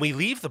 Yeah. When we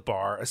leave the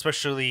bar,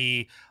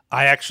 especially,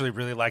 I actually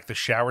really like the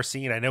shower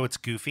scene. I know it's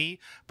goofy,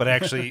 but I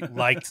actually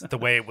liked the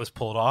way it was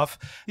pulled off.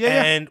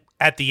 And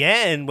at the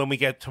end, when we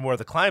get to more of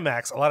the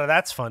climax, a lot of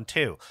that's fun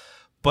too.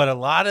 But a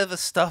lot of the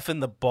stuff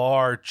in the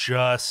bar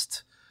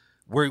just...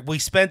 We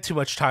spend too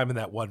much time in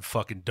that one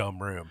fucking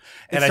dumb room.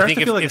 And it starts I think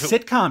to feel like a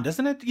sitcom,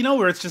 doesn't it? You know,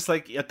 where it's just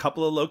like a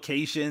couple of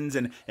locations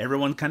and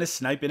everyone kind of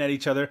sniping at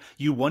each other.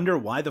 You wonder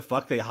why the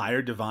fuck they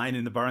hired Divine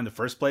in the bar in the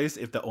first place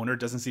if the owner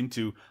doesn't seem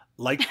to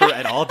like her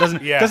at all.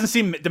 Doesn't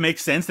seem to make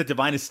sense that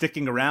Divine is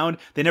sticking around.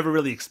 They never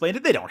really explained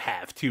it. They don't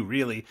have to,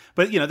 really.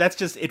 But, you know, that's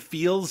just, it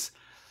feels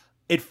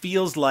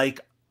like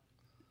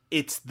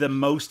it's the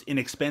most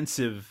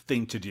inexpensive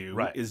thing to do,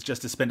 is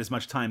just to spend as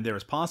much time there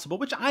as possible,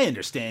 which I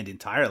understand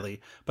entirely.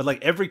 But like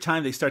every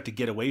time they start to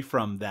get away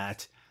from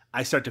that,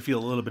 I start to feel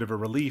a little bit of a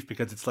relief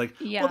because it's like,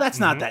 well, that's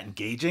not that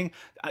engaging.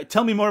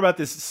 Tell me more about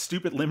this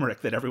stupid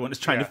limerick that everyone is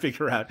trying to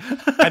figure out.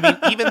 I mean,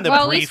 even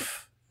the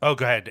brief... Oh,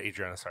 go ahead,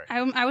 Adriana. Sorry.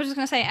 I was just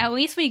going to say, at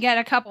least we get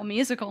a couple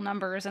musical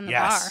numbers in the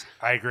bar. Yes,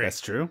 I agree.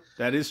 That's true.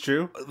 That is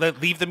true.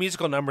 Leave the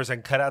musical numbers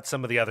and cut out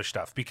some of the other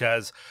stuff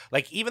because,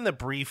 like, even the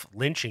brief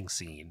lynching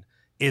scene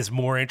is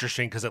more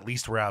interesting because at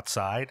least we're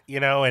outside, you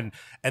know, and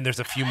there's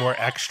a few more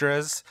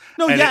extras.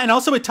 And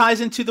also it ties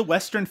into the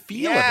Western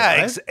feel of it,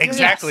 right?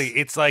 Exactly. Yes.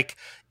 It's like,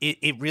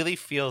 it really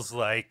feels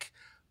like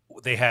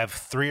they have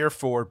 3 or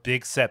 4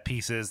 big set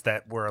pieces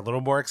that were a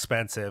little more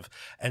expensive,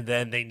 and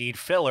then they need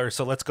filler,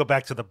 so let's go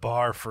back to the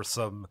bar for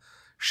some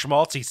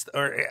schmaltzy,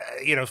 or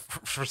you know,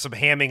 for some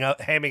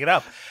hamming it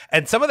up,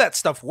 and some of that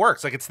stuff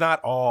works. Like, it's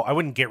not all, I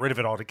wouldn't get rid of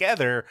it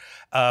altogether,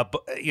 but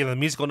you know, the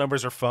musical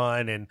numbers are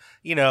fun, and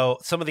you know,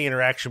 some of the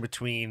interaction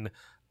between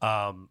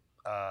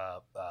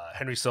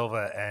Henry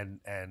Silva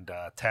and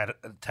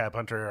Tab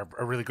Hunter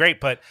are really great,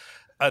 but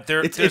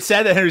it's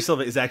sad that Henry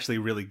Silva is actually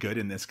really good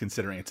in this,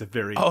 considering it's a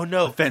very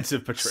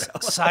offensive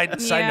portrayal. Side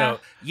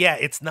note,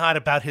 it's not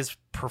about his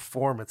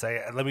performance.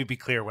 Let me be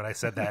clear when I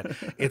said that.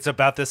 It's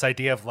about this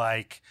idea of,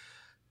 like,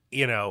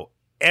 you know,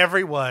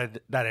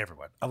 not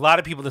everyone, a lot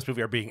of people in this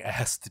movie are being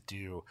asked to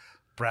do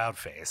brown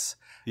face.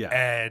 Yeah.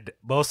 And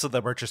most of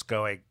them are just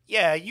going,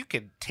 yeah, you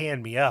can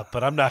tan me up,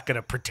 but I'm not going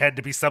to pretend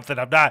to be something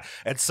I'm not.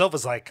 And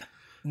Silva's like,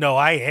 no,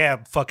 I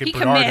am fucking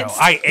Bernardo. Commits.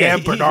 I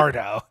am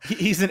Bernardo.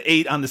 He's an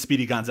 8 on the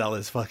Speedy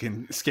Gonzalez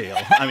fucking scale.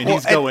 I mean,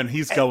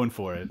 he's going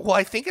for it. Well,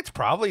 I think it's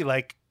probably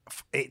like,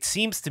 it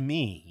seems to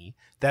me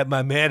that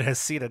my man has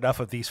seen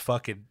enough of these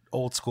fucking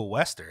old school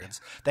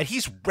Westerns that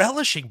he's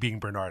relishing being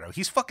Bernardo.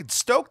 He's fucking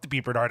stoked to be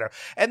Bernardo.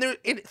 And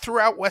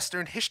throughout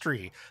Western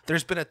history,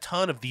 there's been a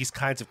ton of these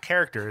kinds of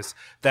characters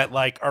that,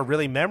 like, are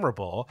really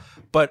memorable.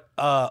 But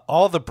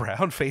all the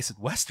brown-faced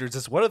Westerns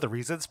is one of the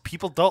reasons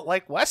people don't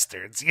like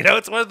Westerns. You know,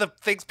 it's one of the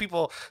things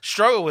people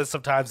struggle with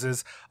sometimes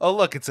is, oh,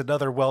 look, it's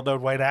another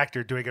well-known white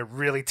actor doing a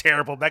really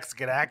terrible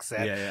Mexican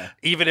accent. Yeah.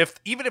 Even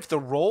if the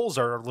roles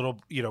are a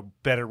little, you know,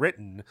 better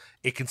written,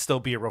 it can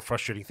still be a real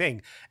frustrating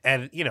thing.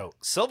 And, you know,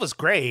 Silva's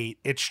great.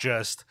 It's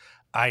just,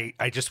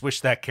 I just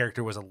wish that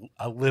character was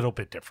a little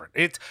bit different.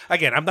 It's,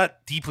 again, I'm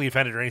not deeply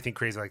offended or anything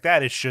crazy like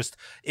that. It's just,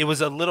 it was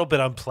a little bit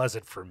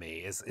unpleasant for me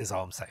is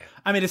all I'm saying.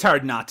 I mean, it's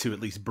hard not to at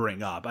least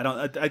bring up.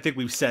 I think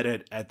we've said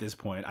it at this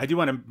point. I do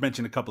want to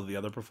mention a couple of the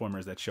other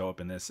performers that show up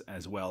in this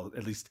as well,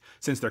 at least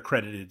since they're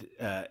credited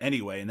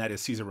anyway, and that is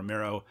Cesar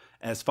Romero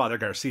as Father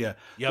Garcia.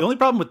 Yep. The only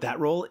problem with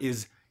that role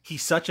is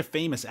he's such a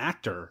famous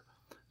actor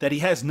that he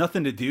has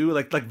nothing to do,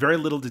 like very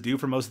little to do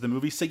for most of the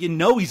movie. So you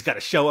know he's got to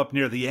show up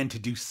near the end to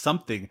do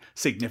something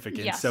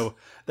significant. Yes. So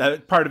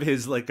that part of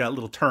his like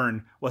little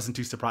turn wasn't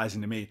too surprising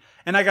to me.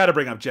 And I got to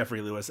bring up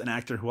Jeffrey Lewis, an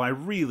actor who I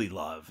really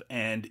love,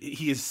 and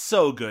he is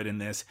so good in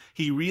this.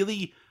 He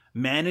really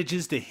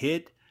manages to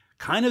hit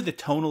kind of the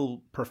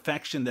tonal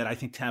perfection that I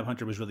think Tab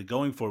Hunter was really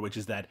going for, which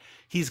is that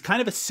he's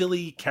kind of a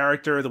silly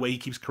character, the way he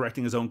keeps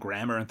correcting his own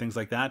grammar and things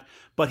like that,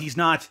 but he's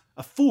not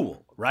a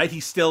fool, right?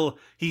 He's still,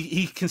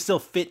 he can still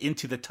fit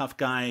into the tough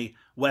guy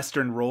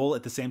Western role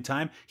at the same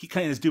time. He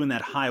kind of is doing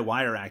that high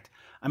wire act.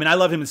 I mean, I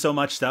love him in so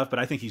much stuff, but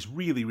I think he's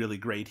really, really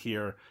great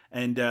here.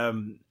 And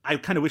I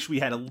kind of wish we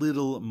had a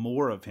little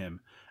more of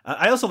him.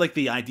 I also like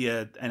the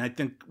idea, and I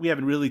think we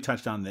haven't really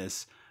touched on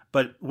this,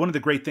 but one of the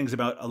great things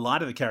about a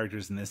lot of the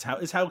characters in this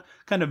is how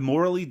kind of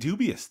morally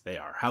dubious they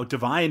are. How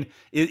Divine,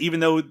 even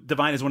though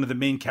Divine is one of the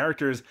main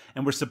characters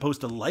and we're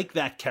supposed to like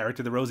that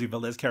character, the Rosie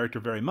Velez character,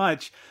 very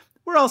much,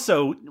 we're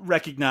also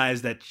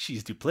recognize that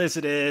she's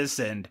duplicitous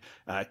and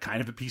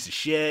kind of a piece of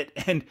shit.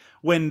 And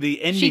when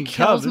the ending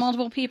kills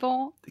multiple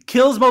people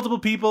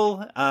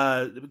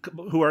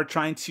who are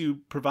trying to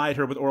provide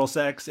her with oral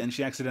sex, and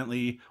she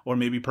accidentally or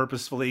maybe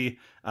purposefully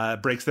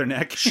breaks their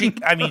neck. She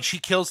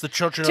kills the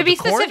children of the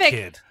corn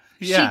kid.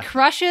 Yeah. She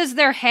crushes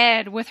their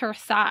head with her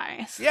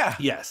thighs. Yeah.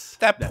 Yes.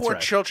 That that's poor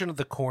right. Children of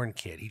the Corn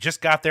kid. He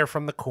just got there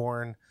from the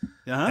corn,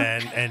 Uh-huh.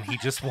 and he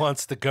just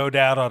wants to go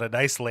down on a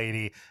nice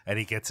lady, and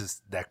he gets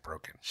his neck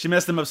broken. She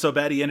messed him up so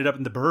bad he ended up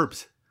in the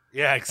burbs.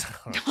 Yeah,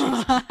 exactly.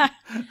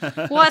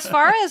 Well, as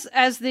far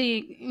as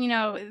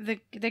the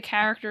the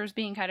characters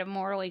being kind of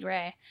morally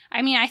gray,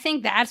 I mean, I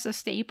think that's a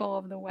staple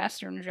of the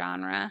Western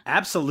genre.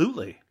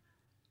 Absolutely.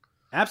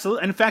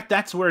 Absolutely. And in fact,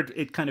 that's where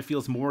it kind of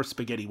feels more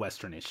spaghetti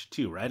westernish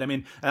too, right? I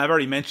mean, I've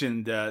already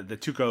mentioned the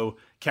Tuco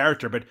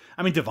character, but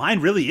I mean, Divine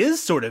really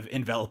is sort of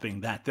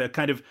enveloping that, the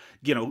kind of,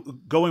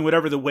 going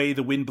whatever the way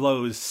the wind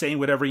blows, saying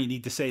whatever you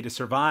need to say to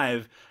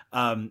survive.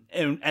 And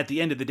at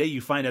the end of the day,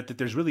 you find out that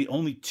there's really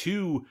only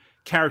two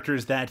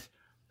characters that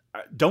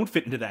don't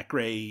fit into that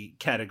gray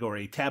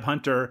category: Tab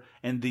Hunter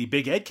and the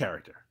Big Ed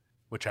character.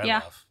 Which I Yeah.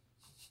 love.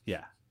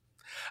 Yeah.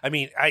 I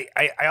mean,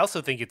 I also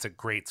think it's a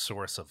great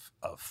source of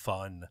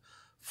fun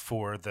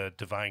for the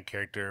Divine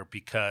character,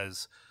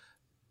 because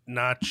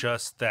not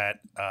just that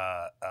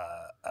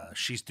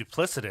she's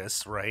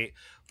duplicitous, right?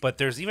 But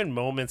there's even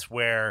moments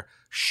where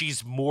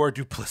she's more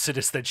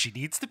duplicitous than she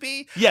needs to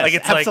be. Yes, like,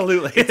 it's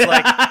absolutely. It's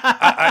like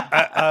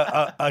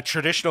a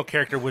traditional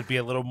character would be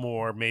a little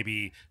more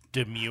maybe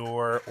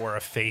demure or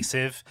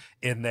evasive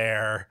in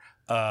their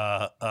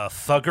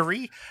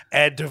thuggery,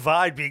 and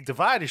Divine being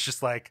Divine is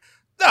just like,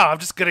 no, I'm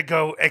just going to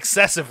go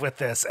excessive with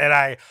this. And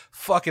I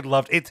fucking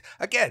loved it.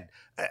 Again,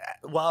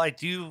 while I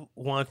do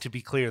want to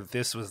be clear that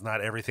this was not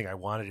everything I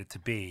wanted it to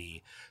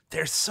be,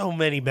 there's so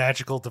many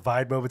magical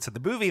Divine moments in the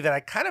movie that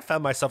I kind of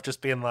found myself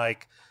just being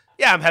like,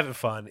 yeah, I'm having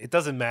fun. It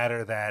doesn't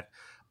matter that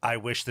I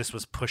wish this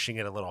was pushing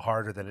it a little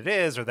harder than it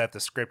is, or that the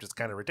script is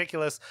kind of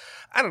ridiculous.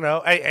 I don't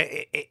know.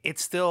 It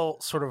still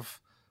sort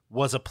of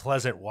was a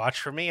pleasant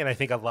watch for me, and I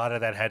think a lot of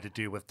that had to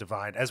do with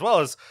Divine, as well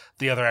as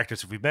the other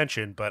actors we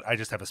mentioned, but I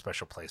just have a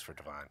special place for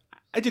Divine.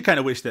 I do kind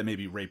of wish that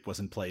maybe rape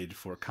wasn't played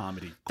for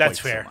comedy. That's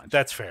quite fair. So much.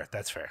 That's fair.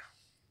 That's fair.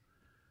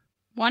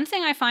 One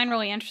thing I find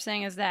really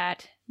interesting is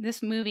that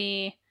this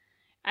movie,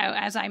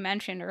 as I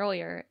mentioned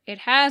earlier, it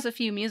has a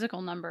few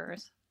musical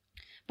numbers,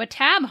 but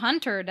Tab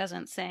Hunter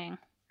doesn't sing.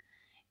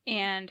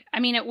 And I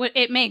mean,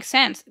 it makes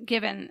sense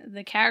given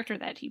the character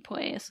that he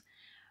plays,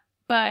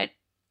 but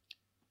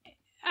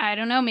I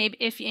don't know, maybe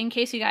if in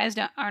case you guys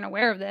aren't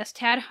aware of this,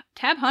 Tab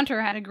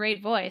Hunter had a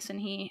great voice,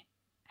 and he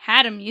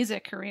had a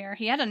music career.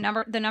 He had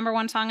the number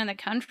one song in the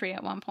country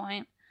at one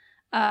point.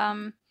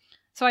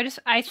 So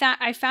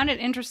I found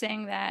it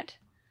interesting that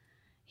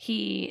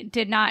he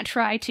did not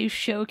try to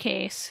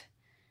showcase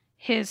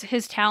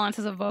his talents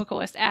as a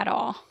vocalist at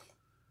all.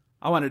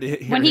 I wanted to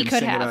hear When him he could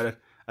sing have. about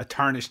a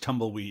tarnished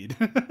tumbleweed.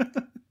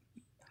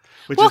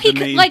 Which Well, is the he could,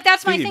 main like,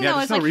 that's my theme. thing Yeah, though,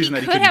 there's is no like he reason that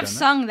could couldn't have done that.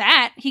 sung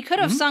that. He could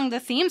have Mhm. sung the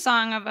theme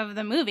song of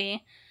the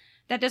movie.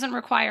 That doesn't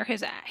require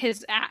his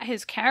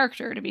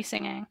character to be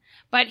singing,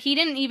 but he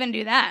didn't even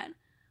do that.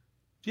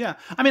 Yeah,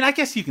 I mean, I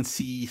guess you can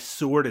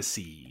sort of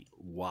see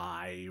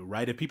why,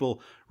 right? If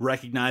people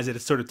recognize it,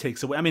 it sort of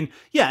takes away. I mean,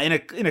 yeah,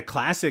 in a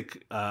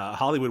classic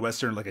Hollywood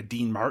Western, like a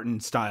Dean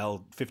Martin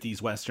style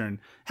 50s Western,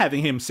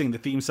 having him sing the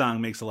theme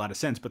song makes a lot of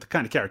sense. But the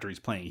kind of character he's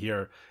playing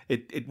here,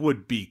 it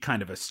would be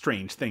kind of a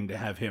strange thing to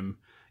have him,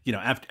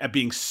 after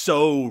being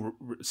so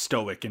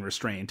stoic and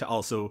restrained, to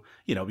also,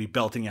 be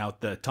belting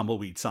out the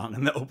Tumbleweed song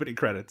in the opening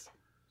credits.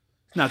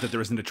 Not that there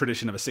isn't a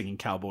tradition of a singing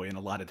cowboy in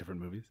a lot of different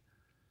movies.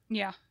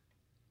 Yeah.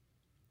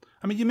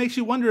 I mean, it makes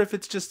you wonder if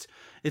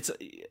it's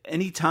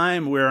any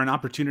time where an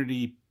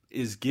opportunity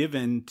is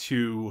given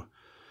to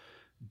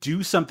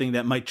do something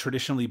that might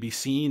traditionally be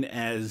seen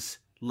as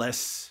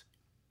less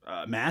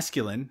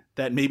masculine,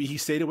 that maybe he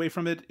stayed away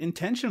from it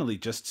intentionally,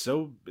 just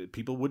so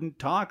people wouldn't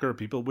talk or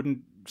people wouldn't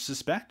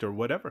suspect or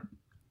whatever.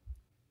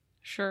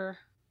 Sure.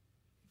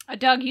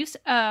 Doug,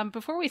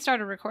 before we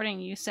started recording,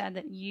 you said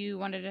that you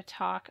wanted to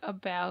talk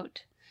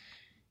about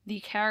the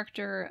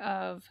character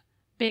of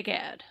Big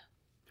Ed.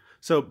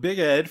 So Big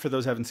Ed, for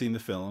those who haven't seen the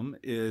film,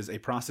 is a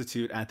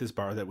prostitute at this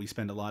bar that we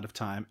spend a lot of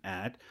time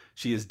at.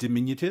 She is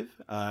diminutive.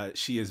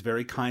 She is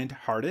very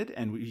kind-hearted,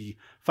 and we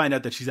find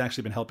out that she's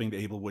actually been helping the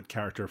Abel Wood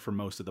character for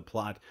most of the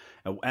plot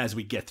as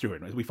we get through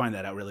it. We find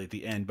that out really at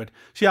the end. But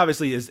she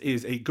obviously is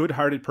a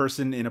good-hearted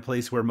person in a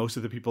place where most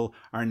of the people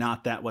are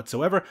not that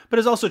whatsoever, but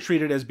is also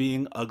treated as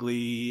being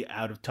ugly,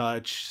 out of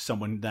touch,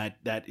 someone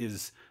that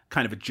is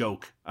kind of a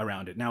joke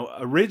around it. Now,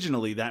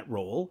 originally, that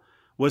role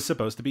was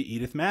supposed to be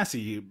Edith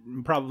Massey,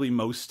 probably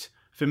most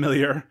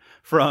familiar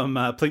from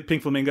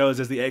Pink Flamingos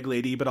as the Egg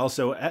Lady, but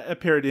also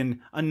appeared in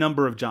a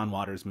number of John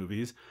Waters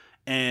movies.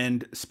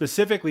 And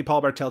specifically,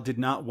 Paul Bartel did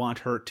not want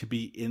her to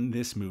be in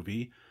this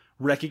movie,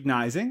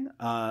 recognizing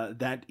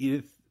that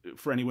Edith,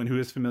 for anyone who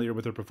is familiar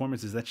with her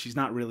performances, that she's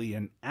not really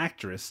an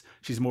actress.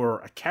 She's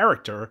more a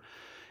character.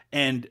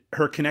 And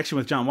her connection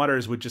with John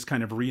Waters would just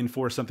kind of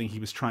reinforce something he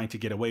was trying to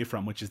get away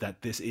from, which is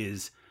that this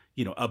is,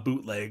 a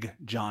bootleg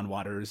John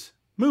Waters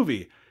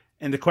movie.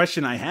 And the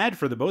question I had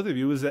for the both of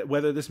you is that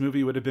whether this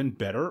movie would have been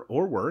better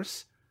or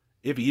worse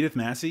if Edith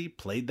Massey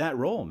played that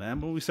role. Man,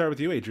 when we start with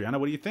you, Adriana,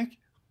 what do you think?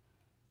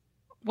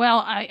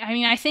 Well, I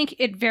mean, I think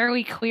it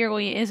very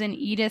clearly is an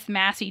Edith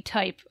Massey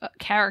type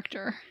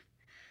character.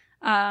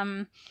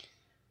 As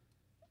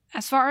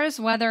far as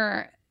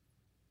whether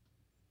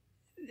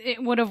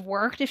it would have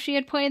worked if she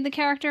had played the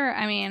character,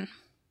 I mean,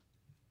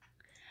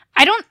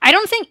 I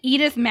don't think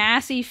Edith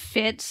Massey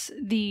fits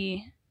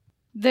the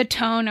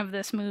tone of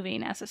this movie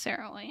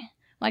necessarily.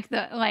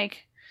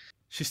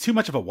 She's too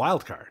much of a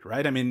wild card,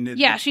 right? I mean,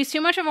 she's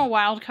too much of a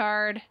wild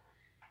card,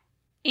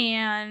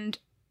 and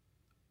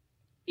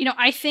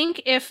I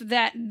think if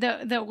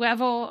the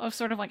level of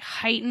sort of like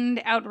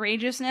heightened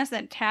outrageousness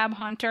that Tab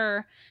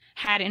Hunter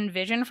had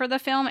envisioned for the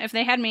film, if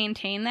they had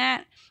maintained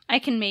that, I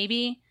can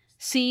maybe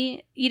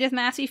see Edith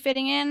Massey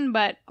fitting in,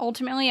 but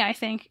ultimately I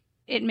think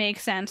it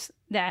makes sense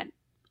that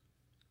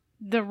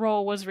the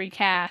role was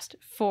recast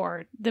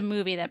for the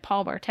movie that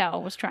Paul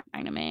Bartel was trying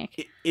to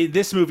make. In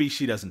this movie,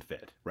 she doesn't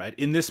fit, right?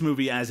 In this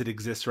movie, as it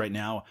exists right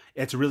now,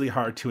 it's really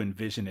hard to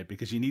envision it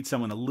because you need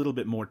someone a little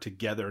bit more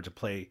together to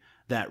play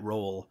that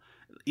role.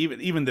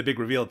 Even the big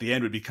reveal at the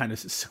end would be kind of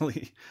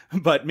silly,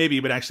 but maybe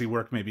it would actually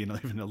work maybe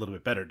even a little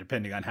bit better,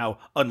 depending on how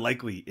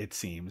unlikely it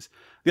seems.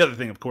 The other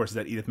thing, of course, is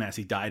that Edith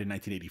Massey died in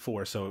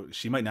 1984, so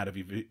she might not have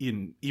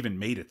even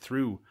made it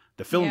through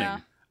the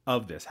filming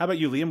of this. How about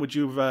you, Liam? Would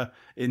you have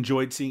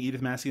enjoyed seeing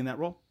Edith Massey in that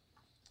role?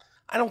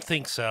 I don't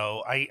think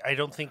so. I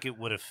don't think it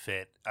would have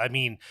fit. I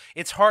mean,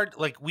 it's hard.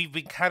 Like, we've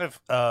been kind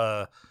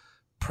of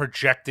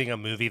projecting a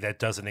movie that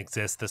doesn't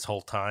exist this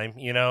whole time,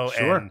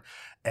 Sure.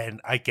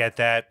 And I get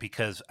that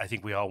because I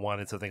think we all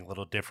wanted something a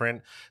little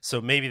different.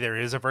 So maybe there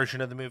is a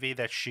version of the movie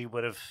that she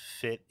would have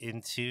fit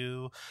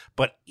into.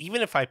 But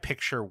even if I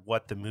picture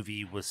what the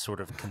movie was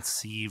sort of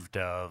conceived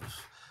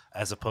of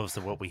as opposed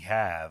to what we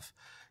have,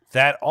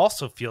 that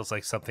also feels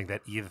like something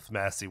that Edith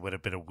Massey would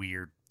have been a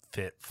weird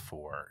fit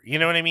for. You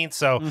know what I mean?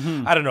 So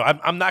I don't know.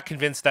 I'm not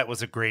convinced that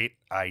was a great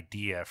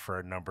idea for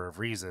a number of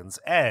reasons.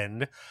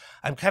 And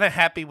I'm kind of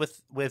happy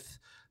with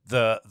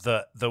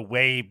the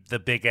way the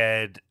Big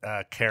Ed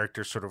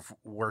character sort of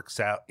works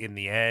out in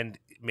the end.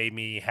 It made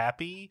me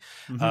happy.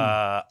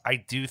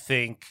 I do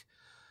think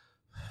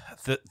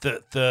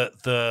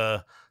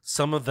the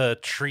some of the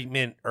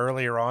treatment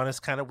earlier on is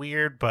kind of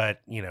weird,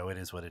 but it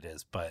is what it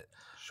is. But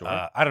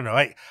Sure. I don't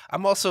know.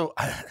 I'm also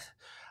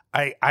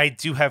I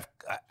do have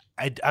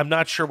I'm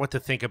not sure what to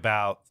think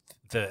about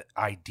the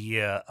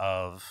idea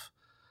of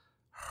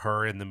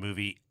her in the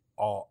movie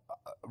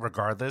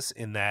regardless,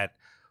 in that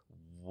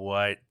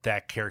what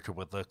that character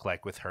would look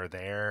like with her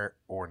there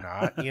or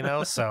not,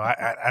 So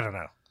I don't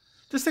know.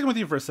 Just sticking with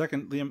you for a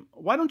second, Liam,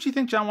 why don't you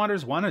think John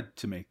Waters wanted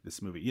to make this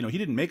movie? He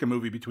didn't make a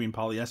movie between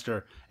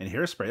Polyester and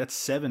Hairspray. That's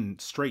 7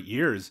 straight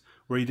years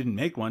where he didn't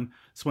make one.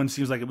 This one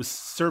seems like it was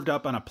served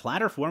up on a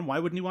platter for him. Why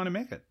wouldn't he want to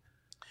make it?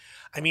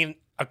 I mean,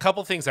 a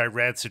couple things I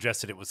read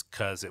suggested it was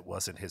because it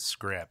wasn't his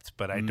script,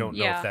 but I don't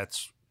know if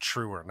that's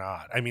true or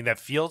not. I mean, that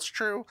feels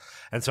true,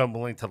 and so I'm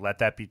willing to let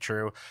that be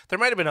true. There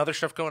might have been other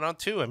stuff going on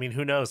too. I mean,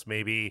 who knows?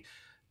 Maybe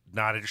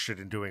not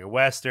interested in doing a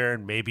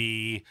Western,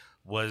 maybe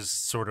was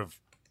sort of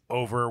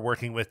over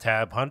working with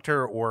Tab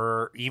Hunter,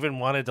 or even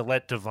wanted to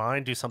let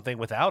Divine do something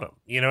without him.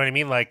 You know what I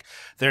mean? Like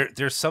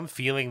there's some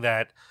feeling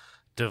that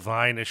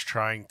Divine is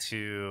trying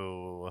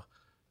to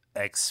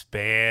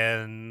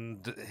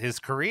expand his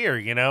career,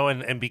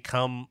 and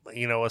become,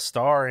 a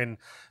star. And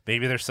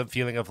maybe there's some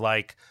feeling of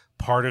like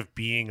part of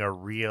being a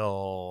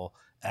real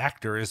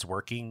actor is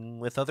working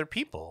with other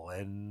people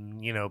and,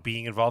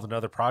 being involved in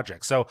other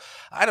projects. So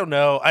I don't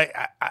know.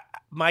 I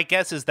my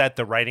guess is that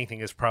the writing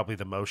thing is probably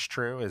the most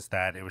true, is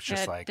that it was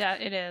just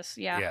it is.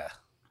 Yeah. Yeah.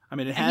 I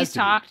mean,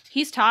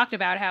 he's talked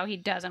about how he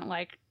doesn't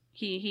like,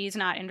 he's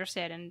not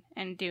interested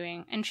in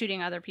doing and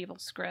shooting other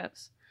people's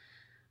scripts.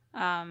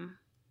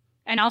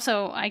 And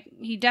also,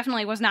 he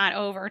definitely was not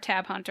over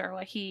Tab Hunter.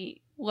 Like,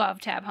 he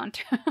loved Tab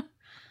Hunter.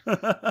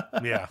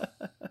 Yeah.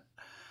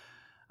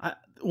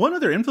 One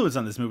other influence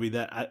on this movie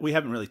that we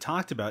haven't really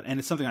talked about, and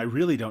it's something I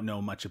really don't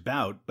know much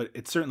about, but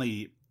it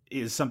certainly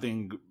is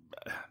something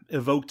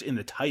evoked in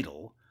the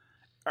title,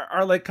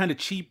 are like kind of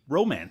cheap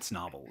romance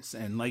novels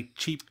and like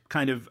cheap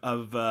kind of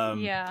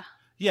yeah.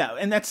 Yeah,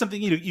 and that's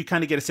something you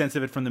kind of get a sense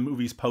of it from the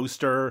movie's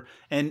poster,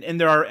 and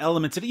there are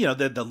elements of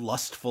the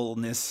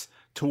lustfulness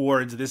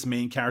towards this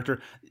main character.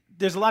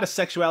 There's a lot of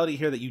sexuality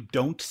here that you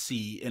don't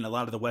see in a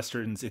lot of the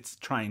Westerns it's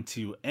trying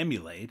to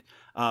emulate,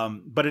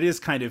 but it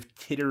is kind of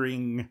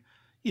tittering,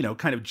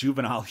 kind of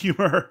juvenile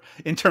humor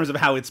in terms of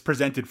how it's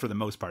presented for the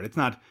most part. It's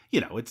not,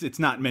 it's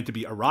not meant to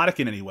be erotic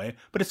in any way,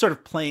 but it's sort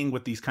of playing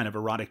with these kind of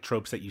erotic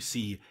tropes that you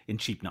see in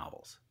cheap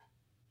novels.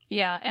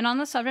 Yeah, and on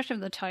the subject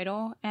of the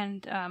title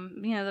and,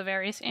 the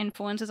various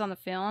influences on the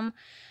film,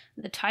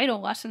 the title,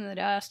 Lust in the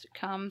Dust,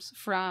 comes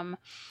from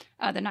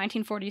the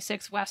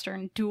 1946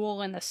 Western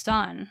Duel in the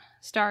Sun,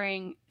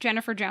 starring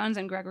Jennifer Jones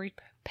and Gregory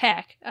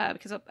Peck,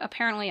 because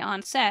apparently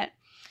on set,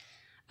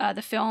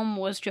 the film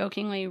was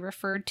jokingly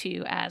referred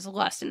to as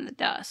Lust in the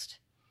Dust.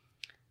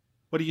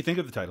 What do you think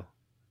of the title?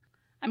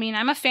 I mean,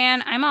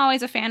 I'm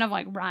always a fan of,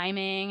 like,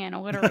 rhyming and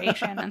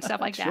alliteration and stuff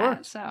like Sure.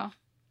 that, so...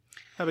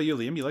 How about you,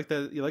 Liam?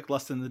 You like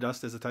Lust in the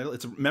Dust as a title?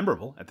 It's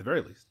memorable, at the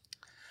very least.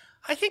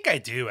 I think I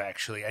do,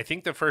 actually. I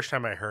think the first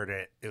time I heard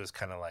it, it was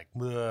kind of like,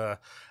 ugh.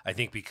 I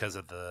think because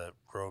of the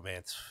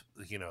romance,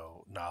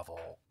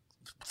 novel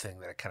thing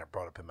that it kind of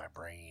brought up in my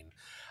brain.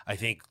 I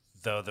think,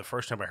 though, the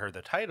first time I heard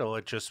the title,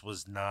 it just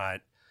was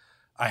not,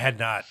 I had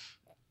not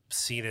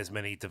seen as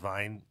many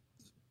Divine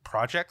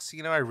projects.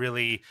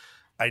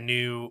 I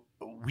knew,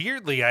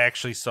 weirdly, I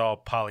actually saw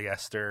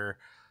Polyester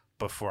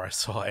before I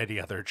saw any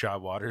other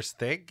John Waters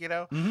thing,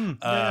 Mm-hmm.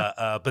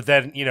 Yeah. But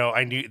then,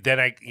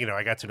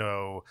 I got to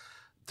know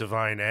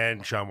Divine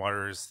and John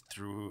Waters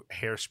through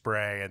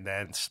Hairspray and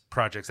then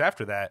projects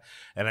after that.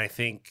 And I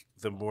think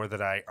the more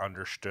that I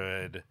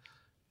understood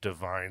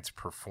Divine's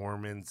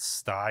performance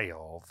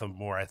style, the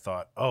more I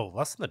thought, oh,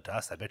 Lust in the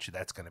Dust, I bet you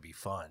that's going to be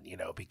fun,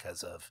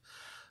 because of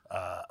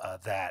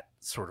that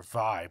sort of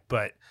vibe.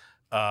 But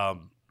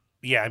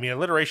yeah, I mean,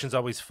 alliteration's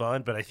always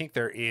fun, but I think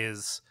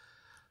there's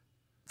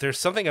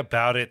something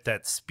about it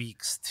that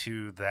speaks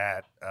to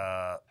that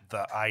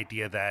the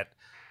idea that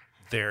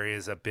there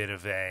is a bit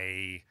of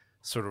a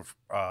sort of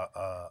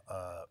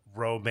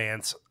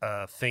romance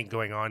thing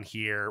going on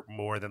here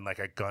more than like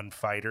a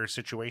gunfighter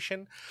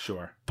situation.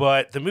 Sure.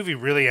 But the movie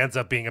really ends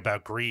up being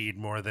about greed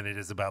more than it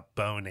is about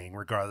boning,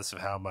 regardless of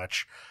how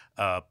much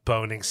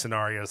boning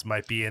scenarios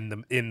might be in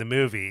the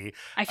movie.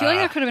 I feel like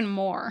there could have been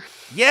more.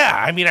 Yeah,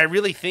 I mean, I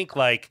really think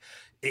like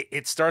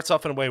it starts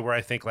off in a way where I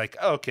think like,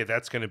 oh, okay,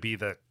 that's going to be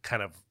the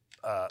kind of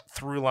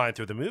through line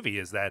through the movie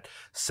is that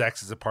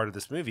sex is a part of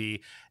this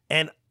movie.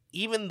 And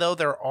even though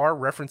there are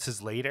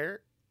references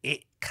later,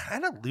 it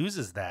kind of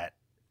loses that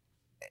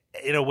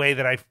in a way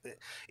that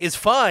is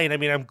fine. I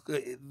mean,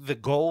 the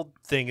gold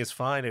thing is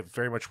fine. It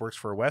very much works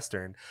for a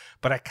Western,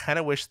 but I kind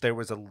of wish there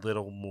was a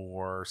little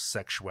more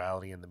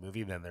sexuality in the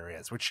movie than there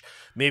is, which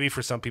maybe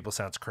for some people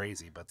sounds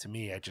crazy, but to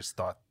me, I just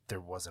thought there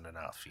wasn't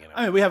enough,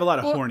 I mean, we have a lot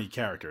of horny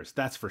characters,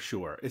 that's for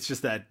sure. It's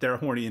just that they're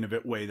horny in a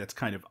way that's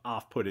kind of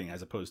off-putting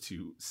as opposed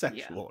to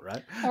sexual,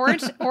 right?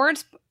 or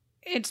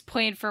it's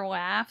played for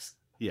laughs.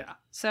 Yeah.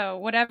 So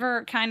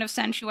whatever kind of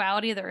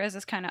sensuality there is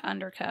kind of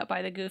undercut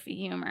by the goofy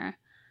humor.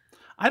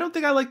 I don't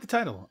think I like the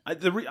title.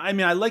 I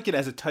mean, I like it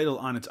as a title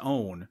on its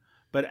own,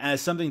 but as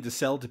something to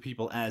sell to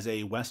people as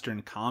a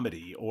Western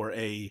comedy or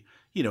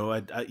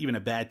even a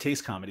bad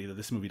taste comedy, though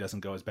this movie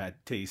doesn't go as bad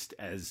taste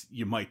as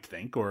you might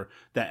think, or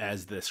that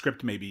as the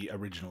script maybe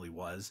originally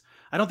was.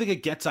 I don't think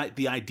it gets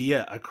the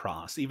idea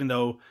across, even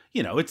though,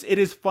 it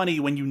is funny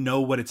when you know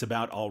what it's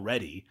about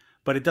already,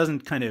 but it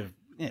doesn't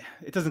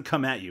it doesn't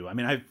come at you. I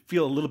mean, I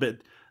feel a little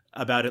bit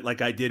about it like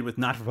I did with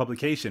Not for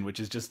Publication, which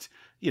is just,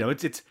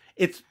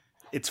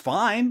 it's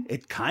fine.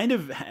 It kind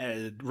of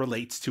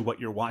relates to what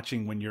you're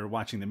watching when you're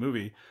watching the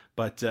movie.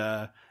 But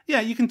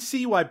yeah, you can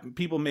see why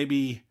people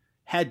maybe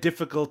had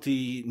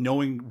difficulty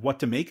knowing what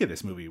to make of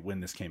this movie when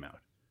this came out.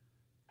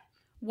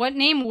 What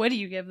name would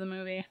you give the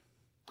movie?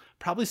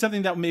 Probably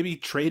something that maybe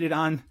traded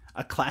on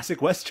a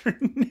classic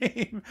Western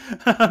name,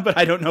 but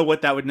I don't know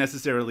what that would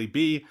necessarily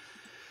be.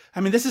 I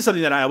mean, this is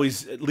something that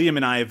Liam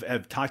and I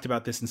have talked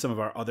about this in some of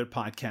our other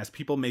podcasts,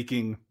 people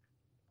making,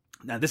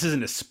 now this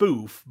isn't a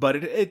spoof, but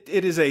it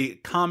is a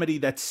comedy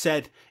that's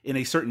set in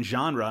a certain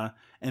genre,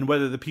 and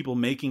whether the people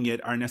making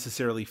it are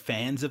necessarily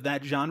fans of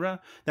that genre.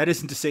 That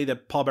isn't to say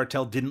that Paul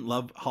Bartel didn't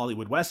love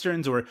Hollywood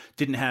Westerns or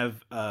didn't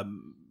have,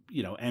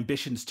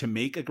 ambitions to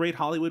make a great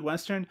Hollywood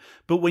Western.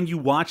 But when you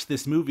watch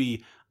this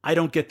movie, I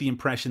don't get the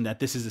impression that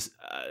this is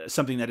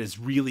something that is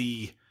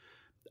really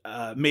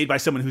made by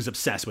someone who's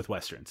obsessed with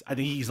Westerns. I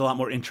think he's a lot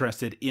more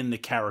interested in the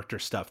character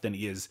stuff than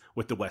he is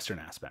with the Western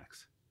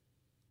aspects.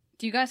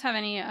 Do you guys have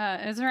any,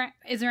 is there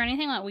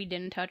anything that we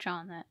didn't touch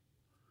on that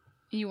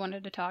you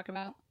wanted to talk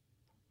about?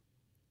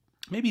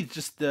 Maybe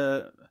just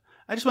I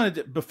just wanted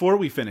to, before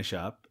we finish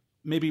up,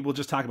 maybe we'll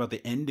just talk about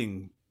the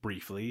ending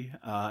briefly.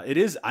 It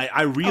is,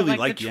 I really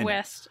like the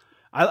twist.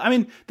 I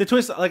mean, the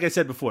twist, like I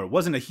said before, it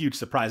wasn't a huge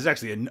surprise. There's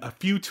actually a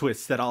few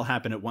twists that all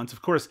happen at once.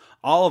 Of course,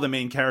 all of the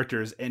main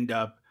characters end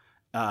up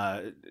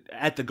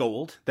at the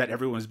gold that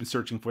everyone's been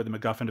searching for, the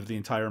MacGuffin of the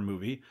entire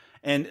movie.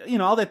 And,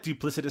 all that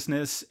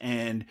duplicitousness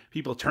and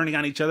people turning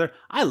on each other.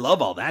 I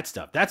love all that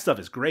stuff. That stuff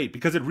is great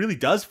because it really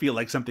does feel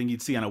like something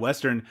you'd see on a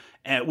Western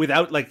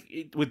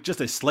with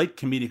just a slight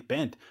comedic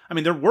bent. I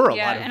mean, there were a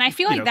lot of... and I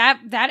feel like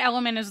that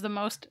element is the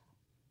most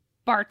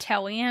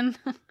Bartelian.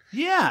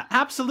 Yeah,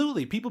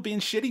 absolutely. People being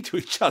shitty to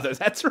each other.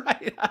 That's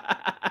right.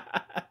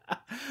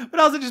 But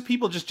also just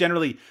people just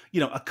generally,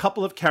 a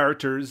couple of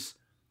characters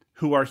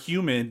who are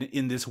human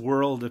in this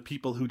world of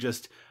people who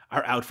just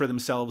are out for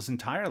themselves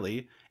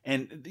entirely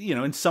and,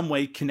 in some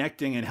way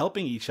connecting and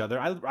helping each other.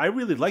 I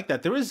really like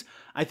that. There is,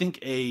 I think,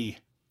 a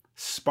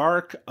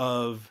spark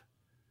of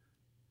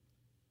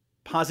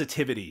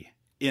positivity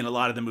in a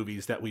lot of the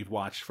movies that we've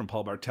watched from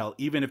Paul Bartel.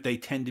 Even if they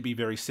tend to be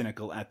very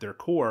cynical at their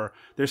core,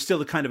 there's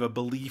still a kind of a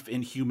belief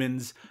in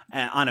humans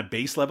on a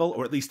base level,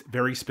 or at least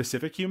very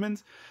specific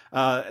humans,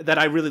 that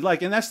I really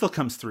like. And that still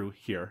comes through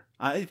here.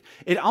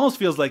 It almost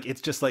feels like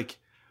it's just like,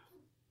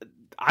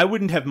 I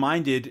wouldn't have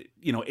minded,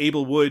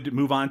 Abel Wood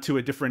move on to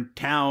a different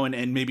town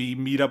and maybe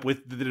meet up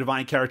with the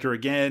divine character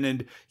again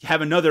and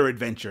have another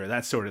adventure,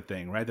 that sort of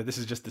thing, right? That this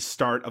is just the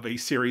start of a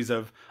series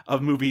of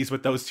movies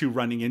with those two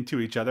running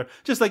into each other,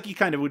 just like you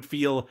kind of would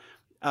feel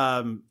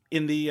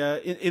in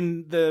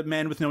the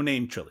Man with No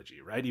Name trilogy,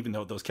 right? Even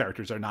though those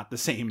characters are not the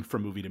same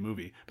from movie to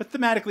movie, but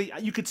thematically,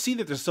 you could see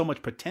that there's so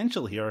much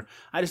potential here.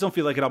 I just don't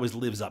feel like it always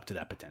lives up to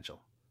that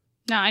potential.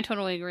 No, I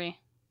totally agree.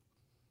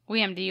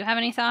 Liam, do you have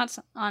any thoughts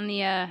on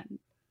the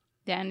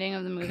ending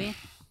of the movie?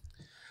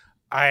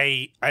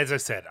 As I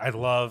said, I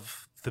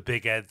love the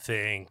Big Ed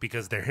thing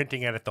because they're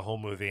hinting at it the whole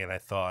movie, and I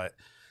thought,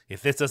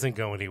 if this doesn't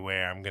go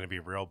anywhere, I'm going to be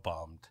real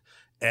bummed.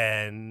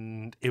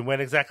 And it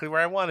went exactly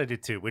where I wanted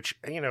it to, which,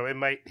 it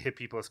might hit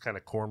people as kind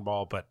of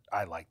cornball, but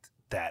I liked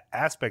that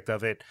aspect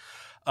of it.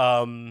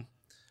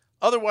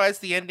 Otherwise,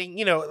 the ending,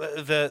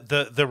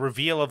 the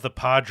reveal of the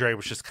Padre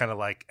was just kind of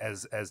like,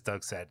 as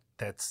Doug said,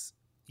 that's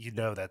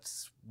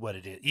what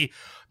it is.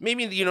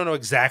 Maybe you don't know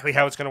exactly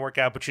how it's going to work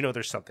out, but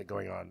there's something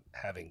going on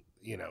having,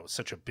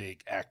 such a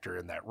big actor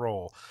in that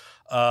role.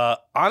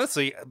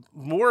 Honestly,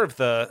 more of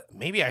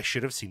maybe I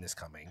should have seen this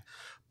coming.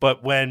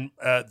 But when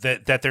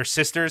that they're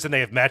sisters and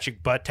they have matching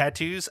butt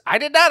tattoos, I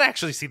did not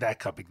actually see that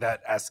coming.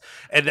 That's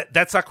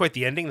not quite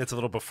the ending. That's a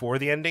little before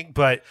the ending.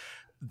 But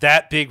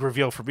that big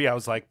reveal for me, I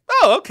was like,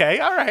 oh, okay,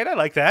 all right, I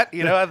like that.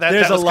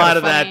 There's a lot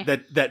of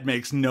that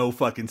makes no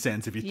fucking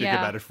sense if you think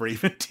about it for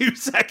even 2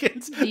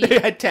 seconds. They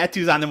had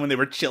tattoos on them when they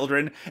were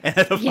children, and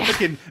the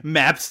fucking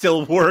map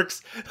still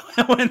works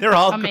when they're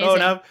all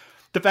grown up.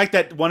 The fact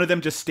that one of them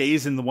just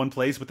stays in the one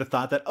place with the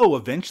thought that,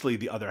 eventually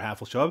the other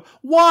half will show up.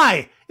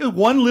 Why?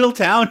 One little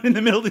town in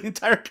the middle of the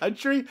entire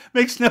country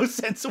makes no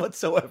sense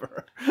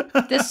whatsoever.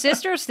 The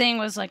sisters thing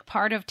was like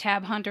part of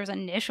Tab Hunter's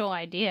initial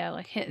idea.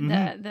 Like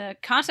the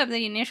concept that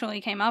he initially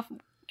came up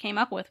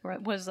with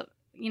was,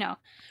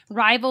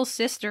 rival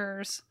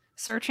sisters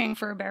searching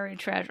for a buried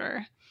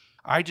treasure.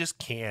 I just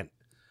can't.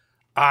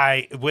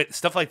 With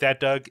stuff like that,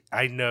 Doug,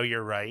 I know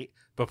you're right,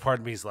 but part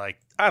of me is like,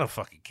 I don't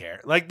fucking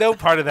care. Like, no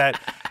part of that.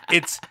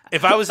 It's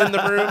if I was in the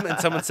room and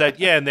someone said,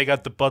 yeah, and they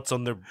got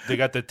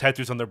the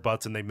tattoos on their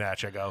butts and they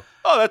match, I go,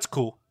 oh, that's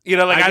cool.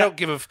 I don't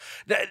give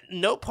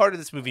no part of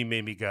this movie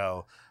made me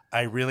go,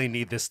 I really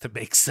need this to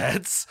make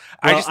sense.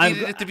 Well, I just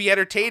needed it to be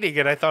entertaining,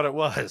 and I thought it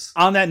was.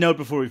 On that note,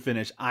 before we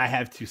finish, I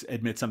have to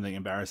admit something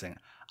embarrassing.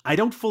 I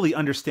don't fully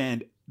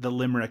understand the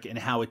limerick and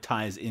how it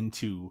ties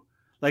into,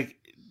 like,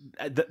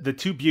 the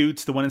two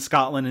buttes, the one in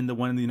Scotland and the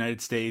one in the United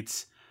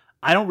States.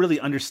 I don't really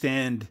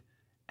understand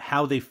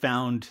how they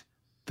found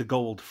the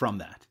gold from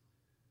that.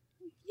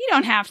 You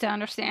don't have to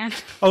understand.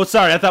 Oh,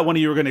 sorry. I thought one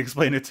of you were going to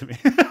explain it to me.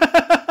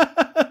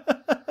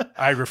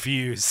 I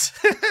refuse.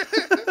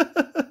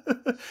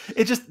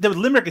 The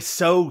limerick is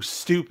so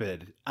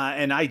stupid.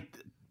 And I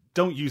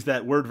don't use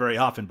that word very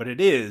often, but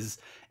it is.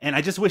 And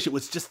I just wish it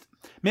was just,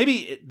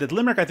 the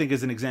limerick, I think,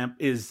 is an example,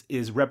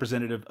 is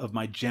representative of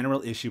my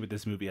general issue with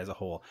this movie as a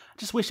whole. I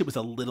just wish it was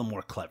a little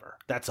more clever.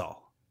 That's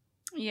all.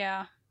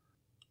 Yeah.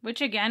 Which,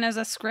 again, is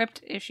a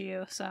script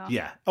issue, so...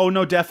 Yeah. Oh,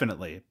 no,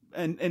 definitely.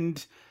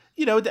 And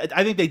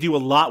I think they do a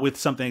lot with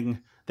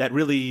something that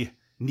really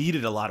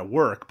needed a lot of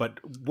work, but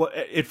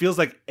it feels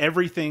like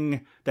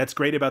everything that's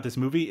great about this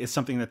movie is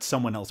something that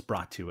someone else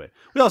brought to it.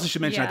 We also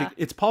should mention, I think,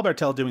 it's Paul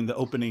Bartel doing the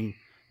opening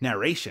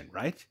narration,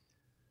 right?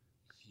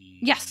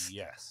 Yes.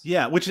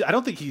 Yeah, which I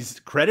don't think he's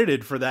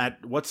credited for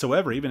that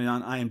whatsoever, even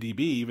on IMDb,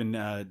 even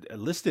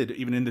listed,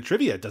 even in the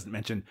trivia, it doesn't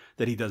mention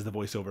that he does the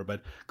voiceover.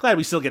 But glad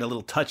we still get a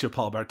little touch of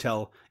Paul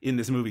Bartel in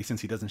this movie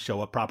since he doesn't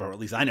show up proper, or at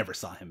least I never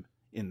saw him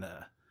in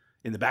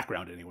the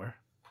background anywhere.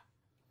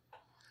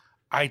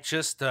 I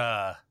just,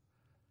 I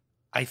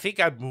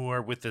think I'm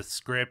more with the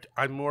script.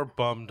 I'm more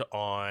bummed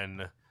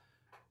on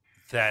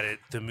that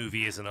the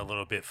movie isn't a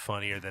little bit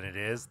funnier than it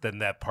is, than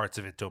that parts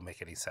of it don't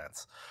make any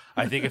sense.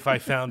 I think if I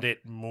found it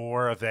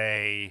more of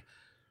a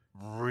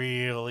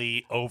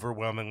really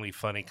overwhelmingly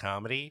funny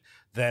comedy,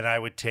 then I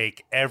would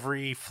take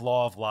every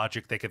flaw of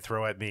logic they could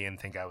throw at me and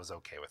think I was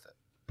okay with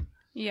it.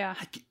 Yeah.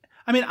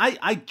 I mean,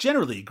 I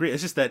generally agree.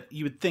 It's just that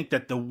you would think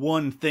that the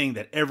one thing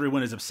that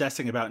everyone is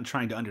obsessing about and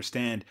trying to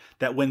understand,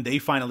 that when they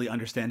finally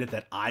understand it,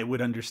 that I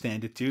would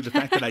understand it too. The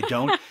fact that I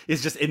don't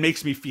is just, it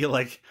makes me feel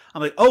like,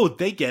 I'm like, oh,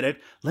 they get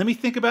it. Let me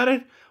think about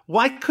it.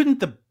 Why couldn't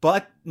the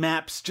butt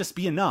maps just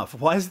be enough?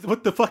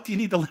 What the fuck do you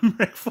need the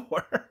limerick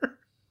for?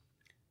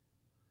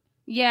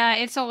 Yeah,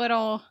 it's a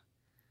little...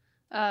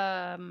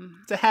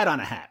 It's a hat on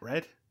a hat,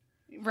 right?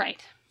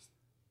 Right.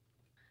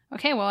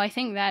 Okay, well, I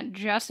think that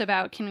just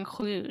about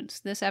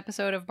concludes this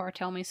episode of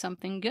Bartel Me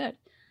Something Good.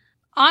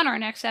 On our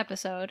next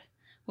episode,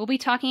 we'll be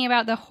talking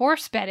about the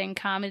horse betting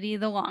comedy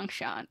The Long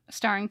Shot,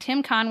 starring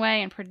Tim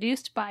Conway and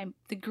produced by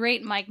the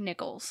great Mike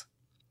Nichols.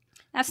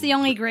 That's the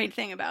only great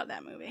thing about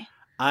that movie.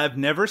 I've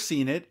never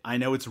seen it. I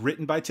know it's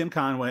written by Tim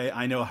Conway.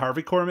 I know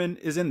Harvey Korman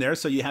is in there,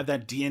 so you have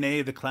that DNA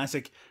of the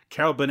classic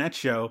Carol Burnett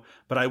show.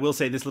 But I will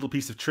say this little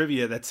piece of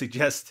trivia that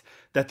suggests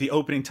that the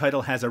opening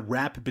title has a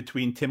rap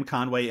between Tim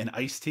Conway and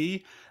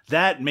Ice-T.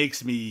 That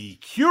makes me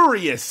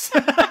curious.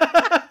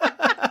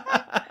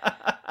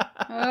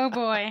 Oh,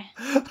 boy.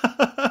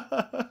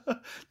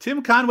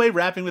 Tim Conway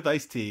rapping with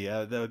Ice-T.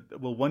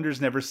 Will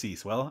wonders never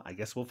cease? Well, I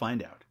guess we'll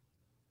find out.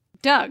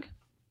 Doug,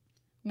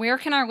 where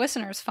can our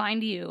listeners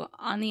find you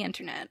on the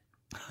internet?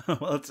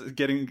 Well, it's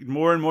getting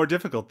more and more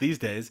difficult these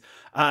days.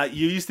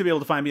 You used to be able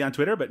to find me on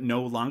Twitter, but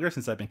no longer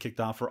since I've been kicked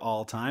off for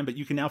all time. But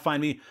you can now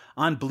find me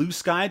on Blue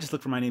Sky. Just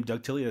look for my name,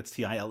 Doug Tilley. That's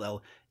Tilley.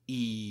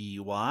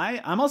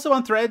 I'm also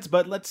on Threads,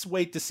 but let's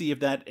wait to see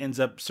if that ends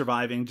up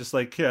surviving, just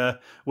like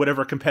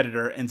whatever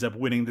competitor ends up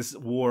winning this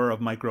war of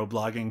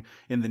microblogging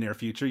in the near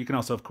future. You can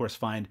also, of course,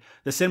 find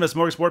the Cinema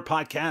Smorgasbord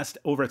podcast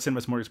over at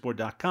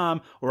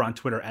cinemasmorgasbord.com or on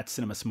Twitter at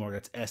cinemasmorg,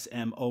 that's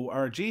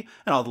SMORG,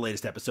 and all the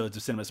latest episodes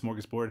of Cinema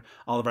Smorgasbord,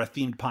 all of our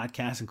themed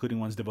podcasts, including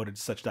ones devoted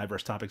to such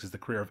diverse topics as the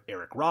career of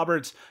Eric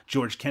Roberts,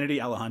 George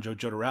Kennedy, Alejandro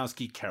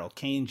Jodorowsky, Carol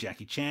Kane,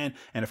 Jackie Chan,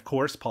 and of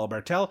course, Paul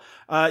Bartel.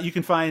 You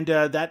can find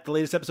the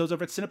latest episodes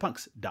over at cinepunks.com.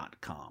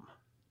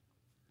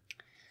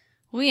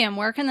 Liam,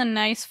 where can the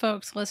nice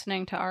folks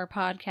listening to our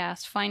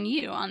podcast find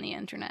you on the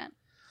internet?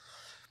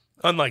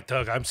 Unlike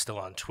Doug, I'm still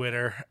on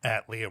Twitter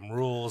at Liam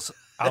Rules.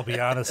 I'll be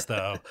honest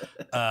though,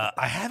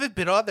 I haven't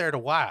been on there in a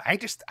while. I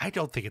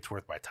don't think it's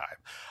worth my time.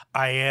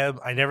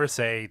 I never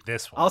say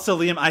this one. Also,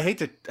 Liam, I hate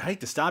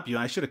to stop you.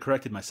 I should have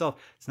corrected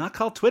myself. It's not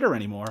called Twitter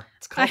anymore.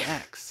 It's called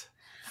X.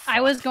 I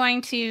was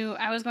going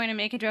to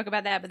make a joke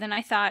about that, but then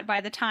I thought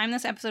by the time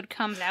this episode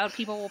comes out,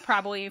 people will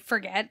probably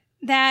forget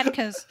that,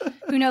 because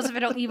who knows if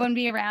it'll even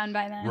be around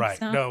by then. Right.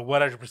 So. No,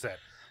 100%.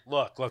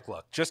 Look.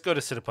 Just go to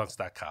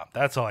cinepunks.com.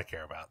 That's all I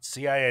care about.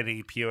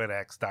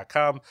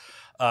 CINEPUNX.com.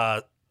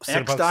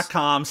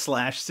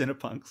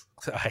 X.com/Cinepunks.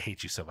 I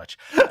hate you so much.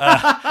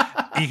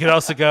 You can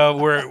also go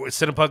where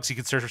Cinepunks. You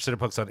can search for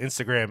Cinepunks on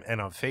Instagram and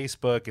on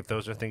Facebook if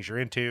those are things you're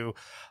into.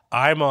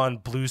 I'm on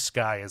Blue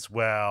Sky as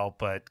well,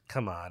 but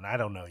come on, I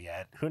don't know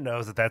yet. Who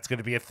knows if that's going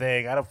to be a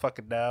thing? I don't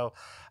fucking know.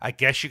 I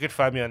guess you could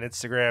find me on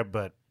Instagram,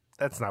 but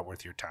that's not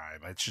worth your time.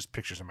 It's just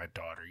pictures of my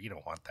daughter. You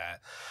don't want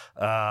that.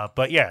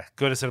 But yeah,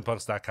 go to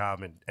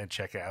cinepunks.com and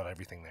check out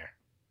everything there.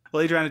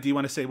 Well, Adriana, do you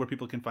want to say where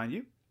people can find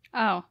you?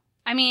 Oh,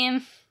 I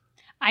mean,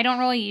 I don't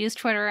really use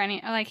Twitter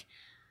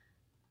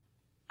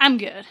I'm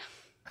good.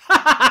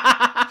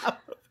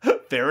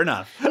 Fair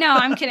enough. No,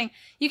 I'm kidding.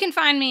 You can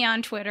find me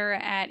on Twitter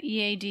at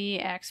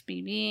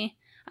EADXBB.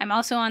 I'm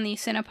also on the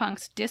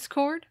Cinepunks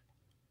Discord.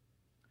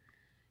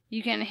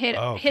 You can hit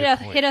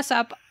us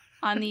up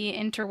on the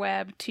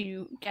interweb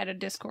to get a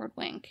Discord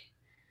link.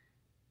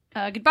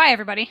 Goodbye,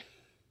 everybody.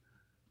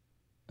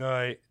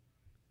 Night.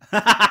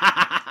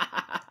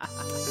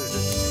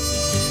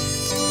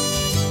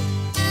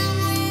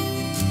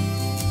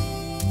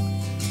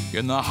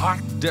 In the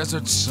hot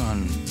desert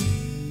sun,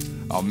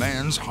 a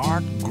man's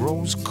heart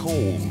grows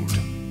cold.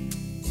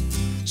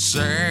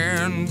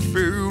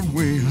 Sand-filled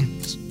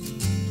winds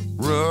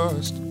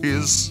rust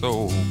his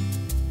soul,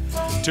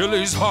 till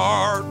he's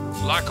hard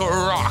like a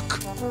rock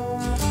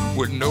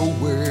with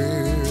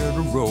nowhere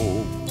to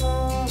roll,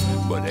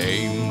 but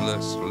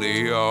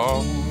aimlessly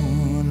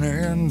on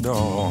and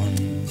on.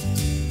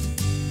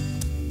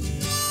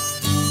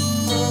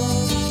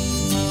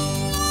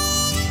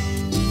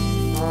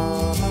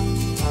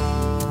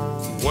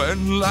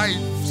 When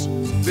life's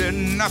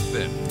been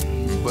nothing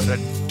but a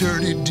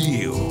dirty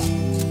deal,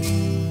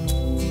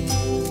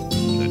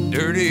 the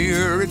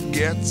dirtier it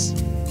gets,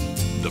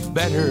 the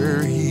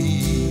better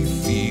he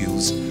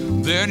feels.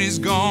 Then he's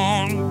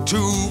gone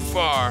too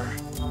far